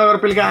शहीद नगर नगर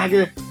पालिका अहाँ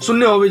के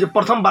सुनने होबे जे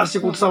प्रथम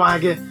वार्षिक उत्सव अहाँ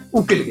के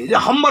उ केल गेल,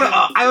 हमर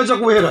आयोजक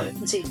वही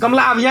रहे,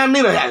 कमला अभियान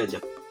नहीं रहे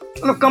आयोजक।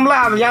 मतलब कमला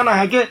अभियान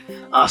अहाँ के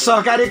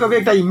सहकारी के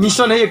एकटा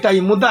मिशन है, एकटा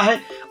मुद्दा है,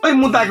 ओहि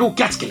मुद्दा के उ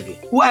कैच केल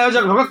गेल, उ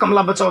आयोजक भऽ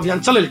कमला बचाओ अभियान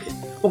चलेल के,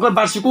 ओकर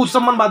वार्षिक उत्सव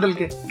मनबा देल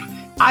के।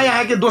 आय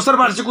अहाँ के दोसर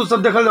वार्षिक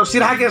उत्सव देखल जाओ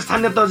सिराहा के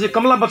स्थानीय तह जे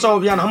कमला बचाओ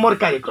अभियान हमर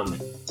कार्यक्रम में,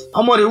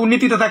 हमर उ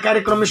नीति तथा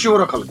कार्यक्रम में सेहो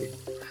रखल गेल।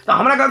 तो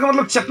हमरा कहके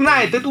मतलब चेतना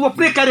हेतै तो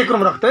अपने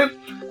कार्यक्रम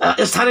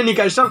रखते स्थानीय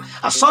निकाय सब,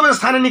 आ सब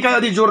स्थानीय निकाय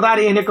यदि जोरदार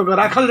एहने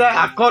राखल जाए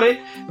आ करे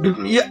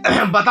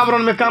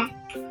वातावरण में काम,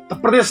 तो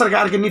प्रदेश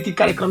सरकार के नीति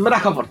कार्यक्रम में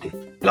राखऽ पड़ते,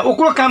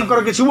 ओकरो काम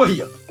करे के छै वही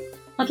है।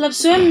 मतलब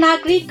स्वयं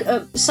नागरिक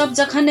सब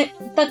जखन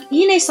तक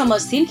ई नहीं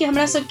समझथिन कि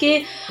हमरा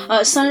सबके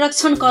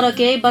संरक्षण करे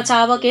के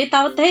बचाव के,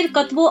 तावत धरि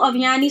कतबो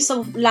अभियानी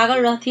सब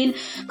लागल रहथिन,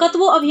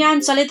 कतबो अभियान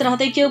चलैत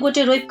रहते, केओ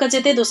गोटे रोपि के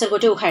जेते, दोसर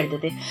गोटे उखाड़ि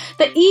देते।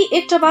 तो ई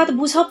एकटा बात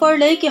बुझ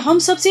पड़लै कि हम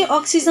सबसे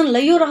ऑक्सीजन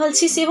लइयो रहल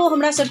छी, सेहो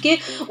हमरा सबके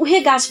उहे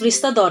गाछ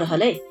वृक्ष द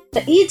रहल है।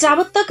 तो ई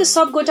जावत तक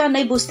सब गोटा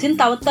नहीं बुझथिन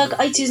तावत तक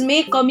एहि चीज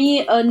में कमी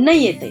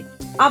नहीं एतै।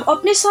 अब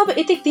अपने सब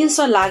एतेक दिन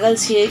से लागल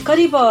छियै,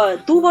 करीब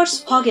 2 वर्ष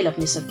भ गेल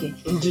अपने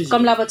सबके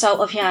कमला बचाओ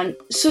अभियान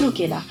शुरू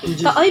केला,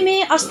 तो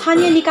एहिमे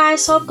स्थानीय निकाय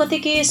सब कते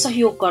के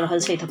सहयोग कर रहल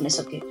छै अपने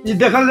सबके? जी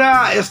देखल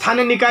जाए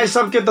स्थानीय निकाय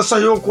सबके तो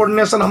सहयोग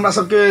कोऑर्डिनेशन हमरा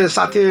सबके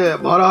साथे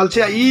भ रहल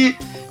छै। ई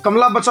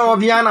कमला बचाओ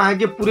अभियान अहाँ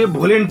के पूरे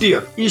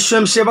वॉलेंटियर, ई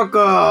स्वयंसेवक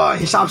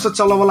हिसाब से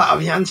चलने वाला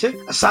अभियान छै।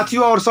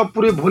 साथियों और सब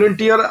पूरे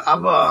वॉलेंटियर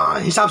अब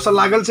हिसाब से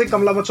लागल छै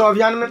कमला बचाओ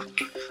अभियान में।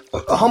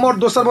 हम और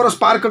दोसर बरस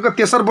पार करके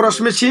तेसर बरस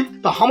में छी,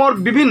 तो हम और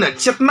विभिन्न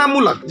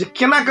चेतनामूलक जे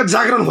केना के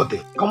जागरण होते,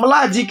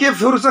 कमला जी के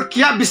फिर से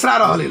क्या बिसरा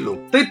रहे लोग,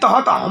 तै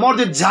तहत हम और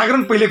जे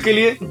जागरण पहले के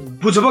लिए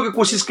बुझबो के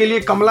कोशिश के लिए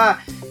कमला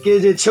के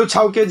जे छेउ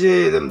छाव के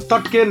जे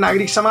तट के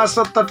नागरिक समाज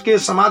से, तट के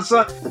समाज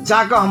से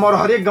जाकर हमारे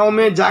हरेक गांव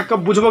में जाकर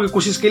बुझबो के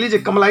कोशिश के लिए जे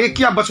कमला के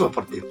क्या बचबो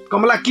पड़ते,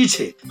 कमला की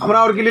छे,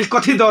 हमरा और के लिए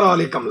कथी द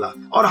रहल है कमला,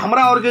 और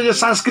हमरा और के जे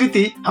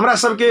संस्कृति, हमरा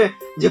सबके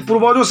जे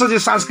पूर्वजों से जे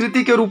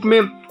संस्कृति के रूप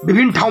में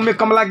विभिन्न ठाव में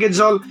कमला के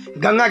जल,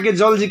 गंगा के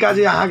जल जी का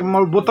जे अहाँ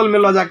बोतल में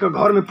ल जाकर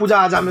घर में पूजा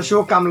आजा में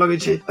सेहो काम लगे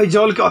छे, एहि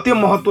जल के अति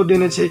महत्व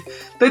देने छे।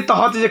 तै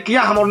तहत जे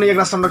किया हम और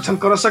एकरा संरक्षण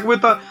कर सकबे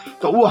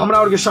तो उ हमरा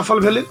और के सफल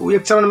भेले। उ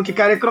एक चरण में के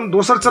कार्यक्रम,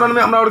 दोसर चरण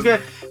में हमरा और के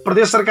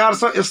प्रदेश सरकार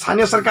से,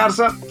 स्थानीय सरकार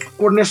से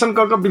कोऑर्डिनेशन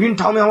करके विभिन्न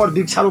ठाव में हमारे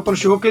वृक्षारोपण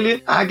सेहो के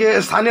लिए आगे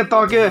स्थानीय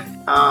तह के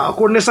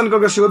कोऑर्डिनेशन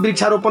करके सेहो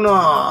वृक्षारोपण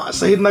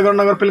शहीद नगर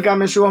नगर पालिका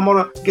में सेहो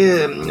हमारे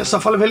के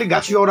सफल भेली।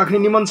 गाछी और रखनी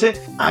निमन से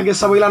आगे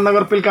सबैला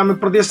नगर पालिका में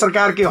प्रदेश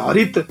सरकार के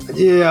हरित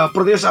जे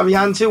प्रदेश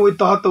अभियान छे ओहि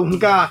तहत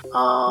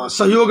उनका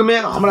सहयोग में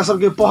हमरा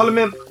सबके पहल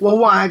में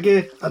वह अहाँ के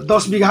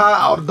 10 बीघा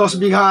और 10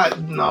 बीघा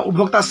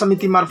उपभोक्ता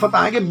समिति मार्फत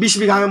अहाँ के 20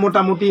 बीघा में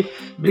मोटा मोटी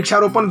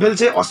वृक्षारोपण भेल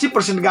छे।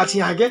 80% गाछी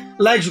अहाँ के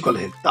लाग चुकल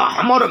है। तो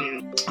हमर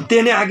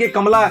तेने आगे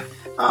कमला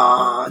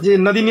जे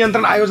नदी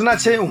नियंत्रण आयोजना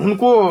छे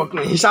उनको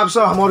हिसाब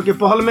से हमारे के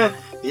पहल में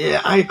ये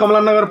आगे कमला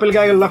नगर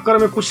पालिका के लक्कर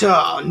में कुछ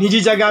निजी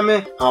जगह में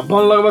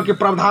वन लगभग के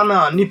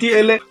प्रावधान नीति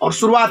एले और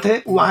शुरुआत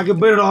है वहाँ के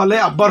बढ़ रहा है।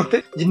 अब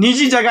बढ़ते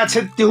निजी जगह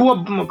छे तेहू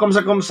कम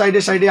से कम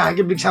साइडे साइडे अहाँ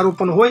के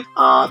वृक्षारोपण होय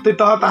ते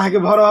तहत अहाँ के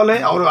भ रहा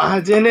है। और अहाँ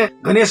जेहने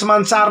गणेश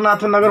मान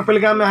सारनाथ नगर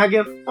पालिका में अहाँ के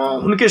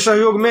उनके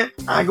सहयोग में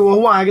अहाँ के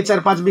वहु अहाँ के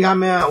 4-5 बीघा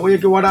में वही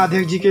के वार्ड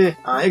अध्यक्ष जी के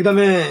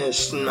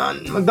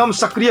एकदम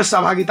सक्रिय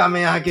सहभागिता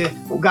में अहाँ के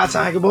गाछ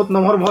अहाँ के बहुत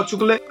नमहर भ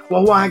चुकले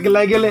वहु अहाँ के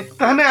लाग गेले।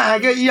 तहने अहाँ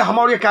के ये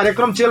हमारे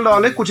कार्यक्रम चल रहा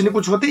है कुछ न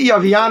कुछ होते। ये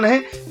अभियान है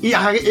ये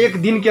अहाँ के एक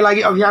दिन के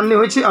लागी अभियान नहीं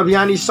होय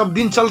अभियान ई सब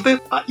दिन चलते।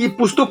 ये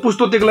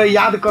पुस्तो तक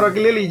याद करे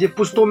के लिए जे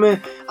पुस्तो में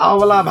आवे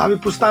वाला भावी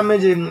पुस्ता में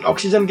जे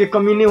ऑक्सीजन के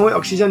कमी नहीं होय,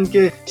 ऑक्सीजन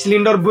के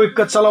सिलेंडर बोक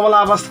के चले वाला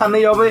अवस्था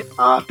नहीं आवे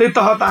ते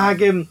तहत अहाँ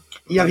के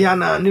ये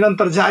अभियान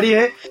निरंतर जारी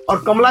है।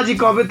 और कमला जी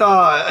कहबे तो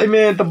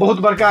एमे तो बहुत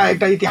बड़का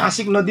एक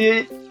ऐतिहासिक नदी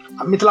है।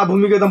 मिथिला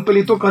भूमि के एकदम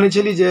पहले तो कहने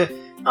चली जे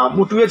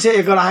मुटुए छे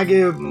एकर अहाँ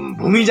के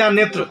भूमि जा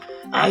नेत्र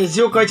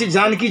जो कहे छी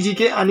जानकी जी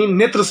के यानी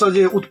नेत्र से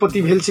जे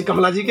उत्पत्ति भेल छै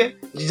कमला जी के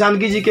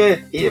जानकी जी के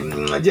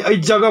जे एहि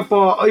जगह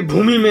पर एहि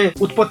भूमि में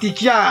उत्पत्ति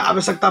किया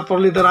आवश्यकता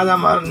पड़ले तो राजा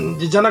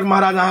जनक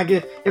महाराज अहाँ के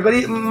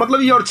एकर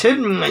मतलब ये और छै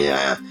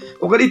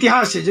ओकर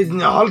इतिहास छै जे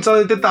हल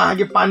चलते त अहाँ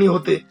के पानी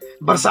होते,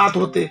 बरसात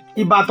होते,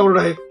 ई बात और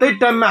रहे। तै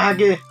टाइम में अहाँ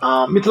के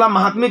मिथिला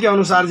महात्म्य के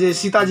अनुसार जे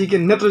सीता जी के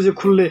नेत्र जे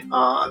खुलले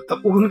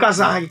त हुनका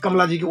से अहाँ के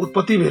कमला जी के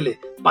उत्पत्ति भेले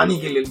पानी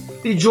के लेल।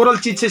 ई जोड़ल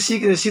चीज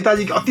छै, सीता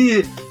जी के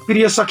अति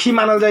प्रिय सखी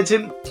मानल जाय छै।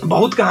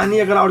 बहुत कहानी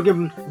अगर और के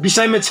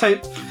विषय में छै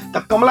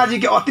त कमला जी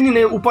के अतनी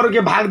नहीं ऊपर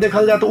के भाग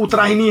देखल जाए तो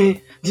उत्तरायणी है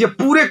जे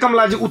पूरे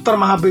कमला जी उत्तर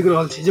महा बग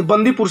रहल छै, जे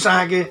बंदीपुर से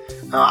अहाँ के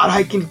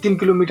 2.5-3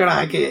 किलोमीटर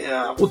अहाँ के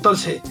उत्तर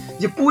छै,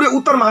 जे पूरे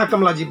उत्तर महा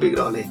कमला जी बग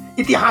रहल है।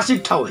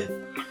 ऐतिहासिक ठाव है।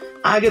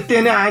 अहाँ के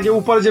तेहने अहाँ के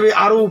ऊपर जेबै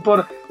आरो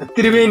ऊपर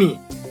त्रिवेणी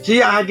जे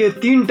अहाँ के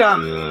 3टा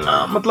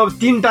मतलब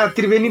 3टा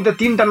त्रिवेणी त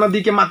 3टा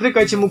नदी के मात्रे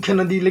कहै छै मुख्य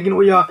नदी, लेकिन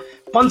ओ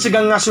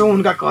पंचगंगा से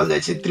हुनका कहल जाय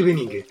छै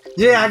त्रिवेणी के।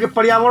 जे यहाँ के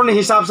पर्यावरण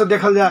हिसाब से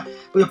देखल जाए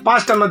तो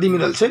 5टा नदी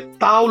मिलल छै,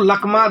 ताव,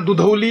 लकमा,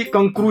 दुधौली,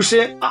 कंक्रूसे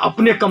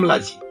अपने कमला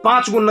जी।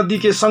 5 गो नदी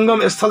के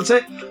संगम स्थल छै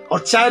और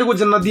 4 गो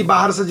नदी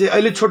बाहर से जे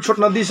अइले छोट छोट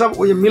नदी सब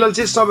ओ मिलल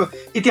छै, सब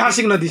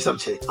ऐतिहासिक नदी सब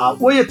छै। आ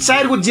ओ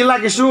 4 गो जिला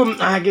के सेहो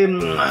अहाँ के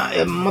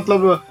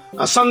मतलब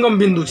संगम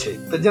बिंदु छै।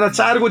 तो जेना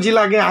 4 गो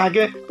जिला के अहाँ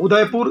के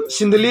उदयपुर,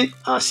 सिंदली,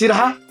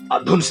 सिरहा आ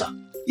धुनसा,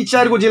 ई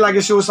 4 गो जिला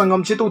के सेहो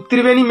संगम छै। तो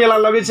त्रिवेणी मेला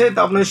लगे छै।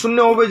 तो अपने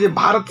सुनने होबे जे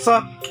भारत से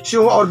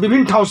सेहो और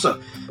विभिन्न ठाव से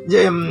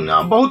जे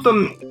बहुत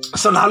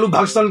श्रद्धालु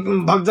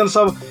भक्तजन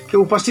सब के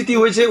उपस्थिति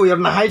होइ छै, ओ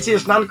नहाय छै,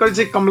 स्नान करे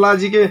छै कमला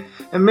जी के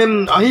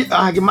में। अही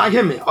अहाँ के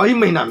माघे में अही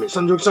महीना में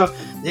संयोग से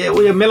जे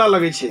ओ मेला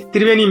लगे छै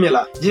त्रिवेणी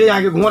मेला, जे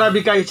यहाँ के घोड़ा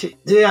बिकाय छै,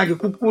 जे यहाँ के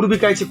कुकुर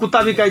बिकाय छै,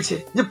 कुत्ता बिकाय छै,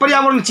 जे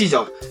पर्यावरण चीज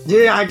हो,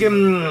 जे यहाँ के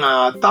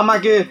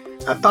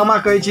तामा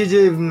कहै छै जे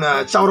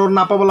चाउर और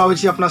नापा वाला होइ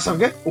छै अपना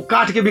सबके, ओ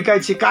काठ के बिकाय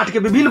छै। काठ के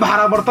विभिन्न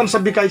भारा बर्तन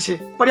सब बिकाय छै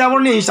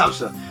पर्यावरणीय हिसाब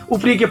से।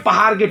 ऊपरी के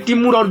पहाड़ के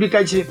टिमुर और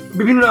बिकाय छै,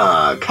 विभिन्न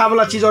खाय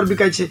वाला चीज और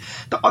बिकाय छै।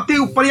 तो अति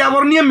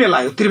पर्यावरणीय मेला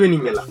है त्रिवेणी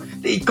मेला।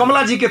 तो ई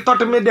कमला जी के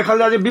तट में देखल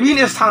जाए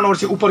विभिन्न स्थान और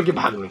छै ऊपर के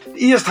भाग में।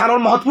 ई स्थान और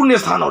महत्वपूर्ण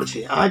स्थान और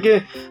छै। अहाँ के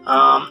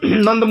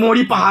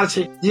नंदमोहरी पहाड़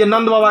छै, जे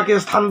नंद बाबा के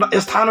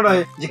स्थान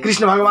रहे, जे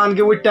कृष्ण भगवान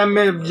के ओइ टाइम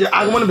में जे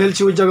आगमन भेल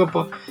छै ओइ जगह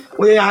पर।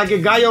 वो यहाँ के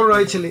गाय और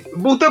रहे छले,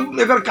 बहुत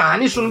एकर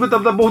कहानी सुनबे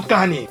तब तक बहुत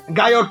कहानी है।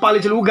 गाय और पाले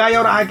छले, उ गाय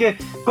और अहाँ के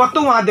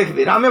कतौ वहाँ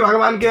देखबे रामे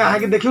भगवान के अहाँ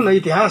के देखियो ना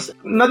इतिहास,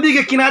 नदी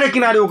के किनारे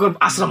किनारे ओकर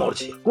आश्रम और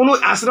छै। कोनो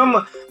आश्रम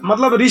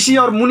मतलब ऋषि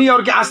और मुनि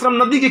और के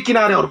आश्रम नदी के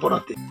किनारे और पर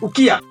रहते। उ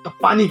किया तो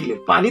पानी के लिए।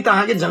 पानी तो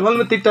अहाँ के जंगल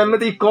में टाइम में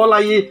तो कल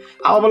आई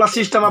आवा वाला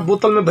सिस्टम,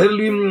 बोतल में भर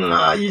ली,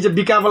 ये जो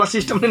बिका वाला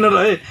सिस्टम नहीं न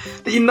रहे।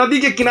 तो इ नदी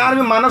के किनारे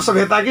में मानव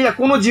सभ्यता के या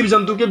कोनो जीव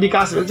जंतु के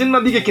विकास भेल छै।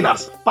 नदी के किनारे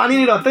से पानी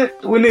नहीं रहते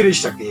तो वो नहीं रह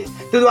सकते।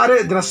 तो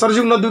द्वारे जना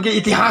सरजू नदी के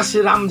इतिहास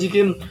से, राम जी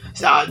के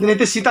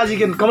नहीं सीता जी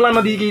के कमला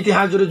नदी के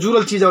इतिहास जो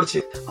जुड़ल चीज और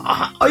छै।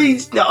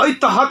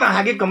 तहत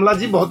अहाँ के कमला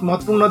जी बहुत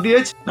महत्वपूर्ण नदी है।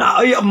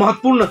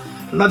 महत्वपूर्ण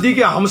नदी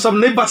के हम सब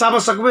नहीं बचाव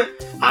सकबे।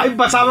 आई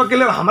बचाव के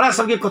लिए हमरा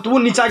सबके कतबो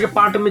नीचा के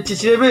पार्ट में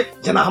चिचिएबे,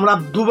 जना हमरा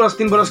 2 बरस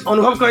 3 बरस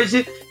अनुभव कहै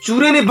छै,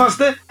 चूरे नहीं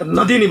बचते तो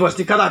नदी नहीं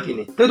बचती कदापि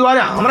नहीं। तो द्वारे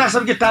हमरा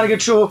सबके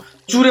टारगेट से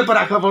चूरे पर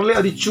राखा पड़ले।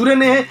 यदि चूरे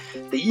नहीं है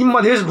तो ई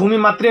मधेश भूमि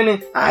मात्रे ने,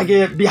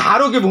 आगे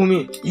बिहारों के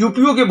भूमि,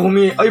 यूपीओ के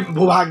भूमि,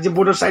 भूभाग जो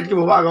बॉर्डर साइड के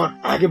भूभाग और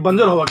आगे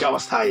बंजर होवा के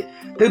अवस्था है।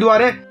 ते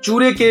द्वारे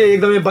चूरे के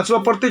एकदम बचवा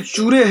पड़ते।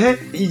 चूरे है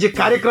ये जो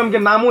कार्यक्रम के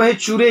नामो है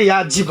चूरे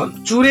या जीवन।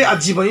 चूरे आ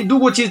जीवन ये 2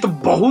 गो चीज तो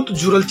बहुत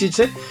जुड़ल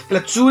चीज है।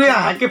 चूरे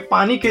अहाँ के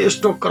पानी के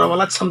स्टॉक करे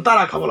वाला क्षमता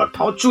रखा वाला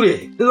ठाव चूरे है।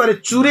 ते द्वारे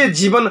चूरे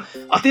जीवन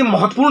अति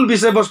महत्वपूर्ण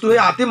विषय वस्तु है।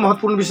 अति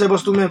महत्वपूर्ण विषय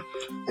वस्तु में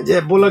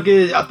जे बोल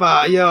के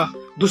अथवा यह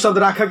 2 शब्द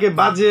राखे के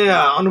बाद जे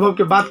अनुभव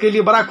के बात के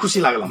लिए बड़ा खुशी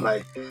लागल हमरा।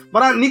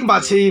 बड़ा निक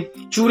बात छै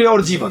चूरे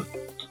और जीवन।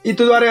 ई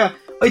तो द्वारे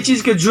एहि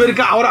चीज के जोड़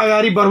के और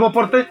आगाड़ी बढ़बो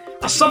पड़ते।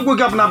 सबको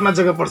के अपना अपना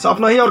जगह पर से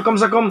अपना ही और कम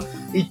से कम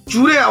ई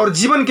चूरे और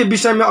जीवन के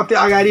विषय में अति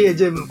आगाड़ी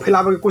जे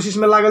फैलावे के कोशिश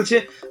में लागल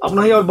छै।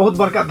 अपना ही और बहुत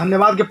बड़का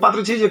धन्यवाद के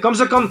पात्र छै जे कम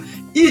से कम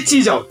ई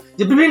चीज और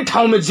जे विभिन्न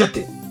ठाव में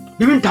जेते,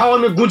 विभिन्न ठाव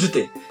में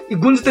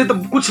गुंजते तो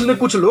कुछ न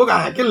कुछ लोग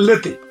आके के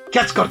लेते,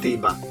 कैच करते। ई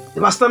बात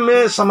वास्तव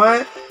में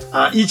समय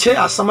ई छै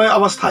आ समय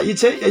अवस्था ई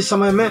छै। एहि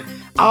समय में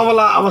आवे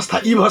वाला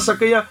अवस्था ई भ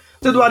सकैया।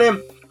 ताहि दुआरे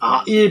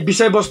ये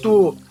विषय वस्तु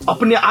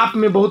अपने आप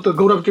में बहुत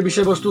गौरव के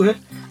विषय वस्तु है।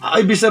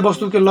 एहि विषय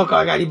वस्तु के लक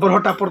आगाड़ी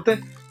बढ़टा पड़ते,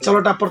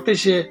 चलटा पड़ते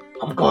से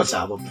हम कह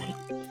चाहब अपने।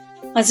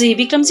 जी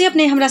विक्रम जी,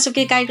 अपने हमरा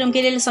सबके कार्यक्रम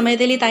के लिए समय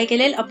देली ताई के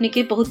लिए अपने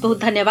के बहुत बहुत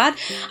धन्यवाद।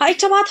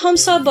 एक बात हम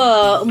सब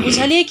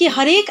बुझलिए कि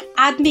हरेक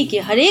आदमी के,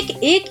 हरेक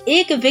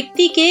एक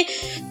व्यक्ति के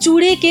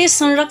चूड़े के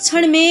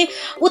संरक्षण में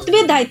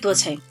उतबे दायित्व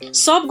छै।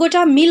 सब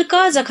गोटा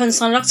मिलकर जखन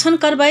संरक्षण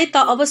करबै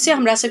त अवश्य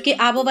हमरा सबके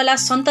आबो वाला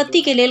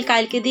संतति के लेल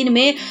काल के दिन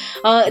में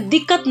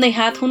दिक्कत नहीं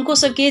हाथ, उनको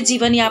सबके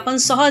जीवन यापन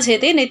सहज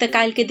हेते। नहीं त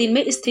काल के दिन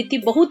में स्थिति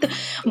बहुत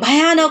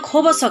भयानक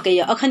होब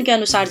सकैया अखन के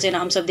अनुसार जेना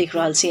हम सब देख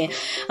रहल छियै।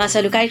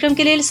 चलू कार्यक्रम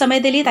के लिए समय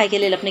देली ताई के लिए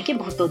अपने के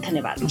बहुत बहुत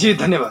धन्यवाद। जी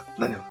धन्यवाद।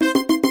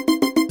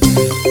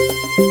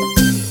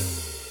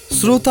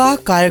 श्रोता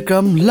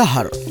कार्यक्रम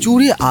लहर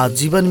चूरे आ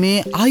जीवन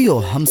में आयो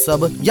हम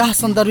सब यह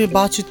संदर्भ में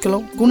बातचीत कलौ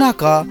कोना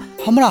का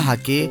हमरा यहाँ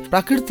के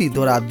प्रकृति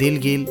द्वारा देल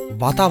गेल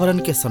वातावरण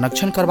के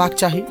संरक्षण करबाक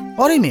चाहिए।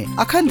 और में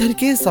अखन धर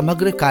के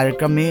समग्र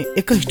कार्यक्रम में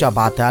एकटा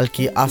बात आयल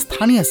कि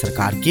स्थानीय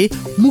सरकार के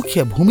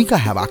मुख्य भूमिका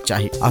हेबाक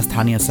चाहिए।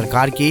 स्थानीय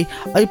सरकार के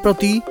एहि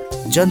प्रति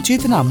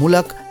जनचेतना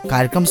मूलक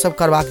कार्यक्रम सब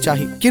करबाक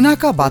चाही। केना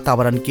का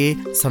वातावरण के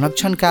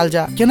संरक्षण कैल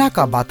जा, केना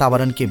का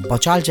वातावरण के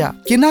बचाल जा,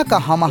 केना का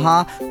हम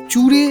अहाँ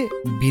चूरे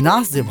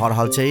विनाश जे भ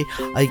रहल छै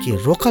एहि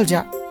के रोकल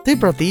जा, ते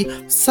प्रति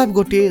सब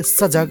गोटे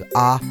सजग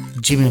आ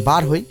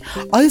जिम्मेवार होई।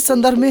 एहि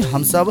संदर्भ में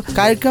हम सब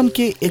कार्यक्रम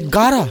के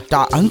 11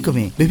 टा अंक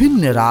में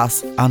विभिन्न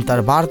रास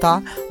अंतर्वार्ता,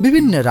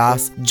 विभिन्न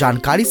रास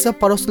जानकारी सब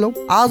परोसलौ।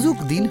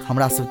 आजुक दिन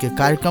हमरा सब के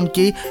कार्यक्रम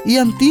के ई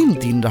अंतिम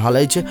दिन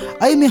रहल अछि।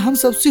 एहि में हम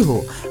सब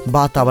सेहो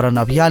वातावरण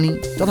अभियानी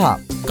तथा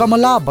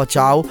कमला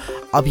बचाओ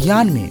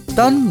अभियान में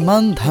तन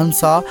मन धन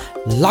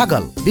से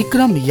लागल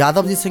विक्रम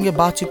यादव जी संगे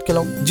बातचीत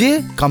केलौ, जे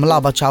कमला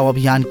बचाओ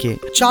अभियान के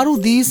चारू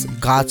दिस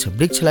गाछ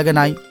वृक्ष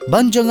लगेनाई,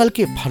 वन जंगल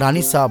के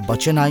फरानी से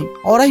बचेनाई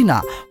और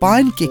अहिना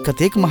पानी के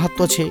कतेक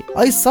महत्व छै,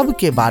 एहि सब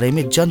के बारे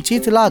में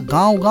जनचेतना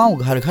गांव-गांव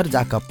घर-घर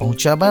जाकर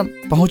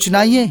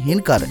पहुंचनाइए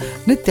हिनकर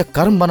नित्य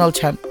कर्म बनल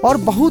छन और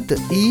बहुत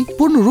ई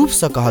पूर्ण रूप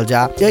से कहल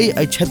जा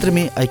एहि क्षेत्र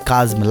में एहि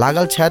काज में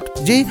लागल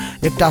छथि, जे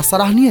एकटा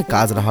सराहनीय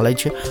काज रहल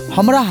अछि।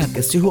 हमरा अहाँ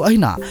के सेहो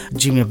अहिना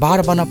जिम्मेवार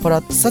बन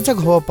पड़त, सजग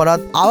हो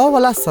पड़त। आवा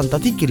वाला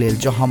संतति के लेल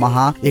जो हम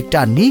अहाँ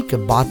एकटा नीक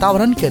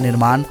वातावरण के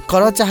निर्माण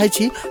करऽ चाहे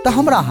छी त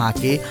हमरा अहाँ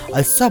के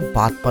एहि सब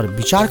बात पर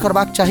विचार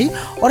करबाक चाही।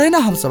 और एना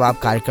हम सब आप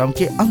कार्यक्रम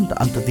के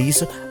अंत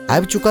दिस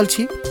आबि चुकल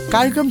छी।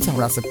 कार्यक्रम से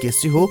हमरा सबके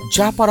सेहो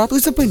जा पड़त।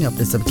 ओइसे पहिने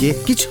अपने सबके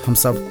किछ हम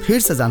सब फिर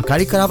से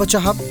जानकारी कराबऽ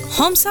चाहब।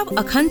 हम सब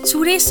अखन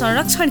चूरे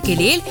संरक्षण के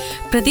लेल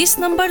प्रदेश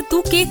नंबर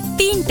 2 के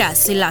 3 टा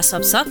जिला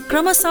सब सँ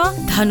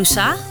क्रमशः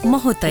धनुषा,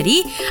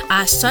 महोत्तरी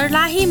आ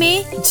सर्लाही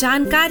में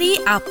जानकारी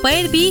आ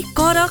पैरवी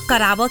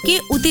कराबऽ के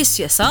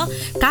उद्देश्य सँ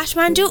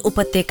काठमाडौँ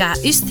उपत्यका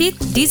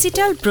स्थित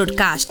digital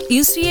broadcast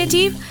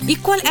initiative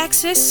equal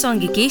access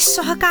संघ के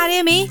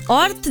सहकार्य में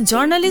अर्थ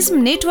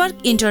जर्नलिज्म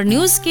नेटवर्क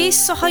इंटरन्यूज के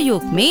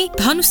सहयोग में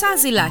धनुषा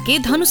जिला के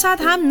धनुषा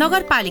धाम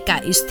नगर पालिका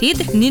स्थित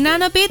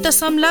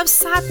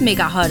 99.7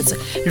 मेगाहर्ज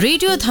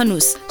रेडियो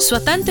धनुष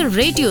स्वतंत्र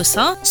रेडियो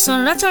सँ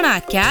संरचना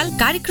क्याल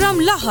कार्यक्रम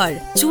लहर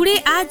चूरे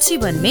आज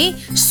जीवन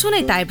में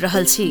सुनैत आबि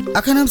रहल छी।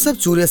 अखन हम सब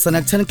चूरे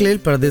संरक्षण के लेल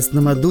प्रदेश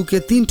नंबर 2 के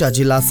 3 टा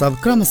जिला सब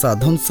क्रमशः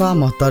धनुषा,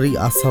 महोत्तरी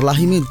आ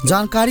सर्लाही में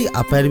जानकारी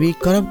आ पैरवी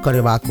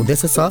करेबाक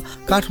उद्देश्य सँ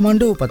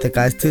काठमाडौँ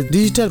उपत्यका स्थित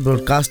digital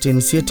broadcast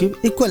initiative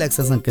equal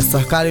access के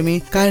सहकार्य में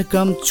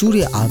कार्यक्रम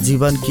चूरे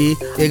आजीवन के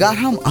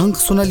 11वां अंक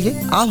सुनलिए।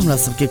 आब हमरा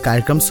सबके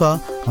कार्यक्रम सँ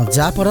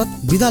जा परत,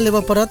 विदा लेब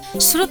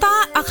परत। श्रोता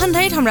अखन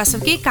धरि हमरा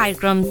सबके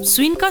कार्यक्रम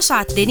सुन का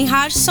साथ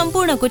देनिहार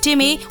संपूर्ण गोटे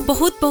में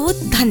बहुत बहुत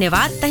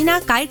धन्यवाद। तहिना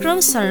कार्यक्रम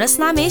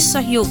संरचना में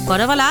सहयोग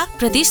करे वाला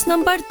प्रदेश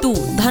नंबर 2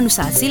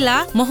 धनुषा जिला,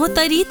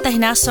 महोत्तरी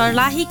तहिना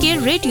सर्लाही के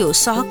रेडियो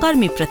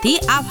सहकर्मी प्रति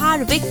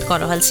आभार व्यक्त कर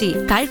रहल छी।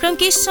 कार्यक्रम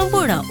के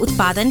संपूर्ण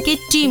उत्पादन के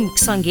टीम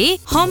संगे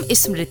हम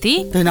स्मृति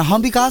तहिना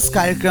हम विकास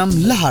कार्यक्रम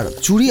लहर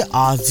चूरे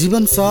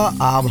आजीवन सँ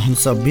आब हम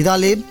सब विदा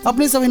लेब।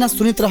 अपने सब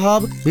सुनित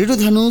रहब रेडियो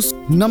धनुष।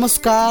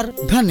 नमस्कार,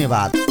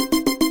 धन्यवाद।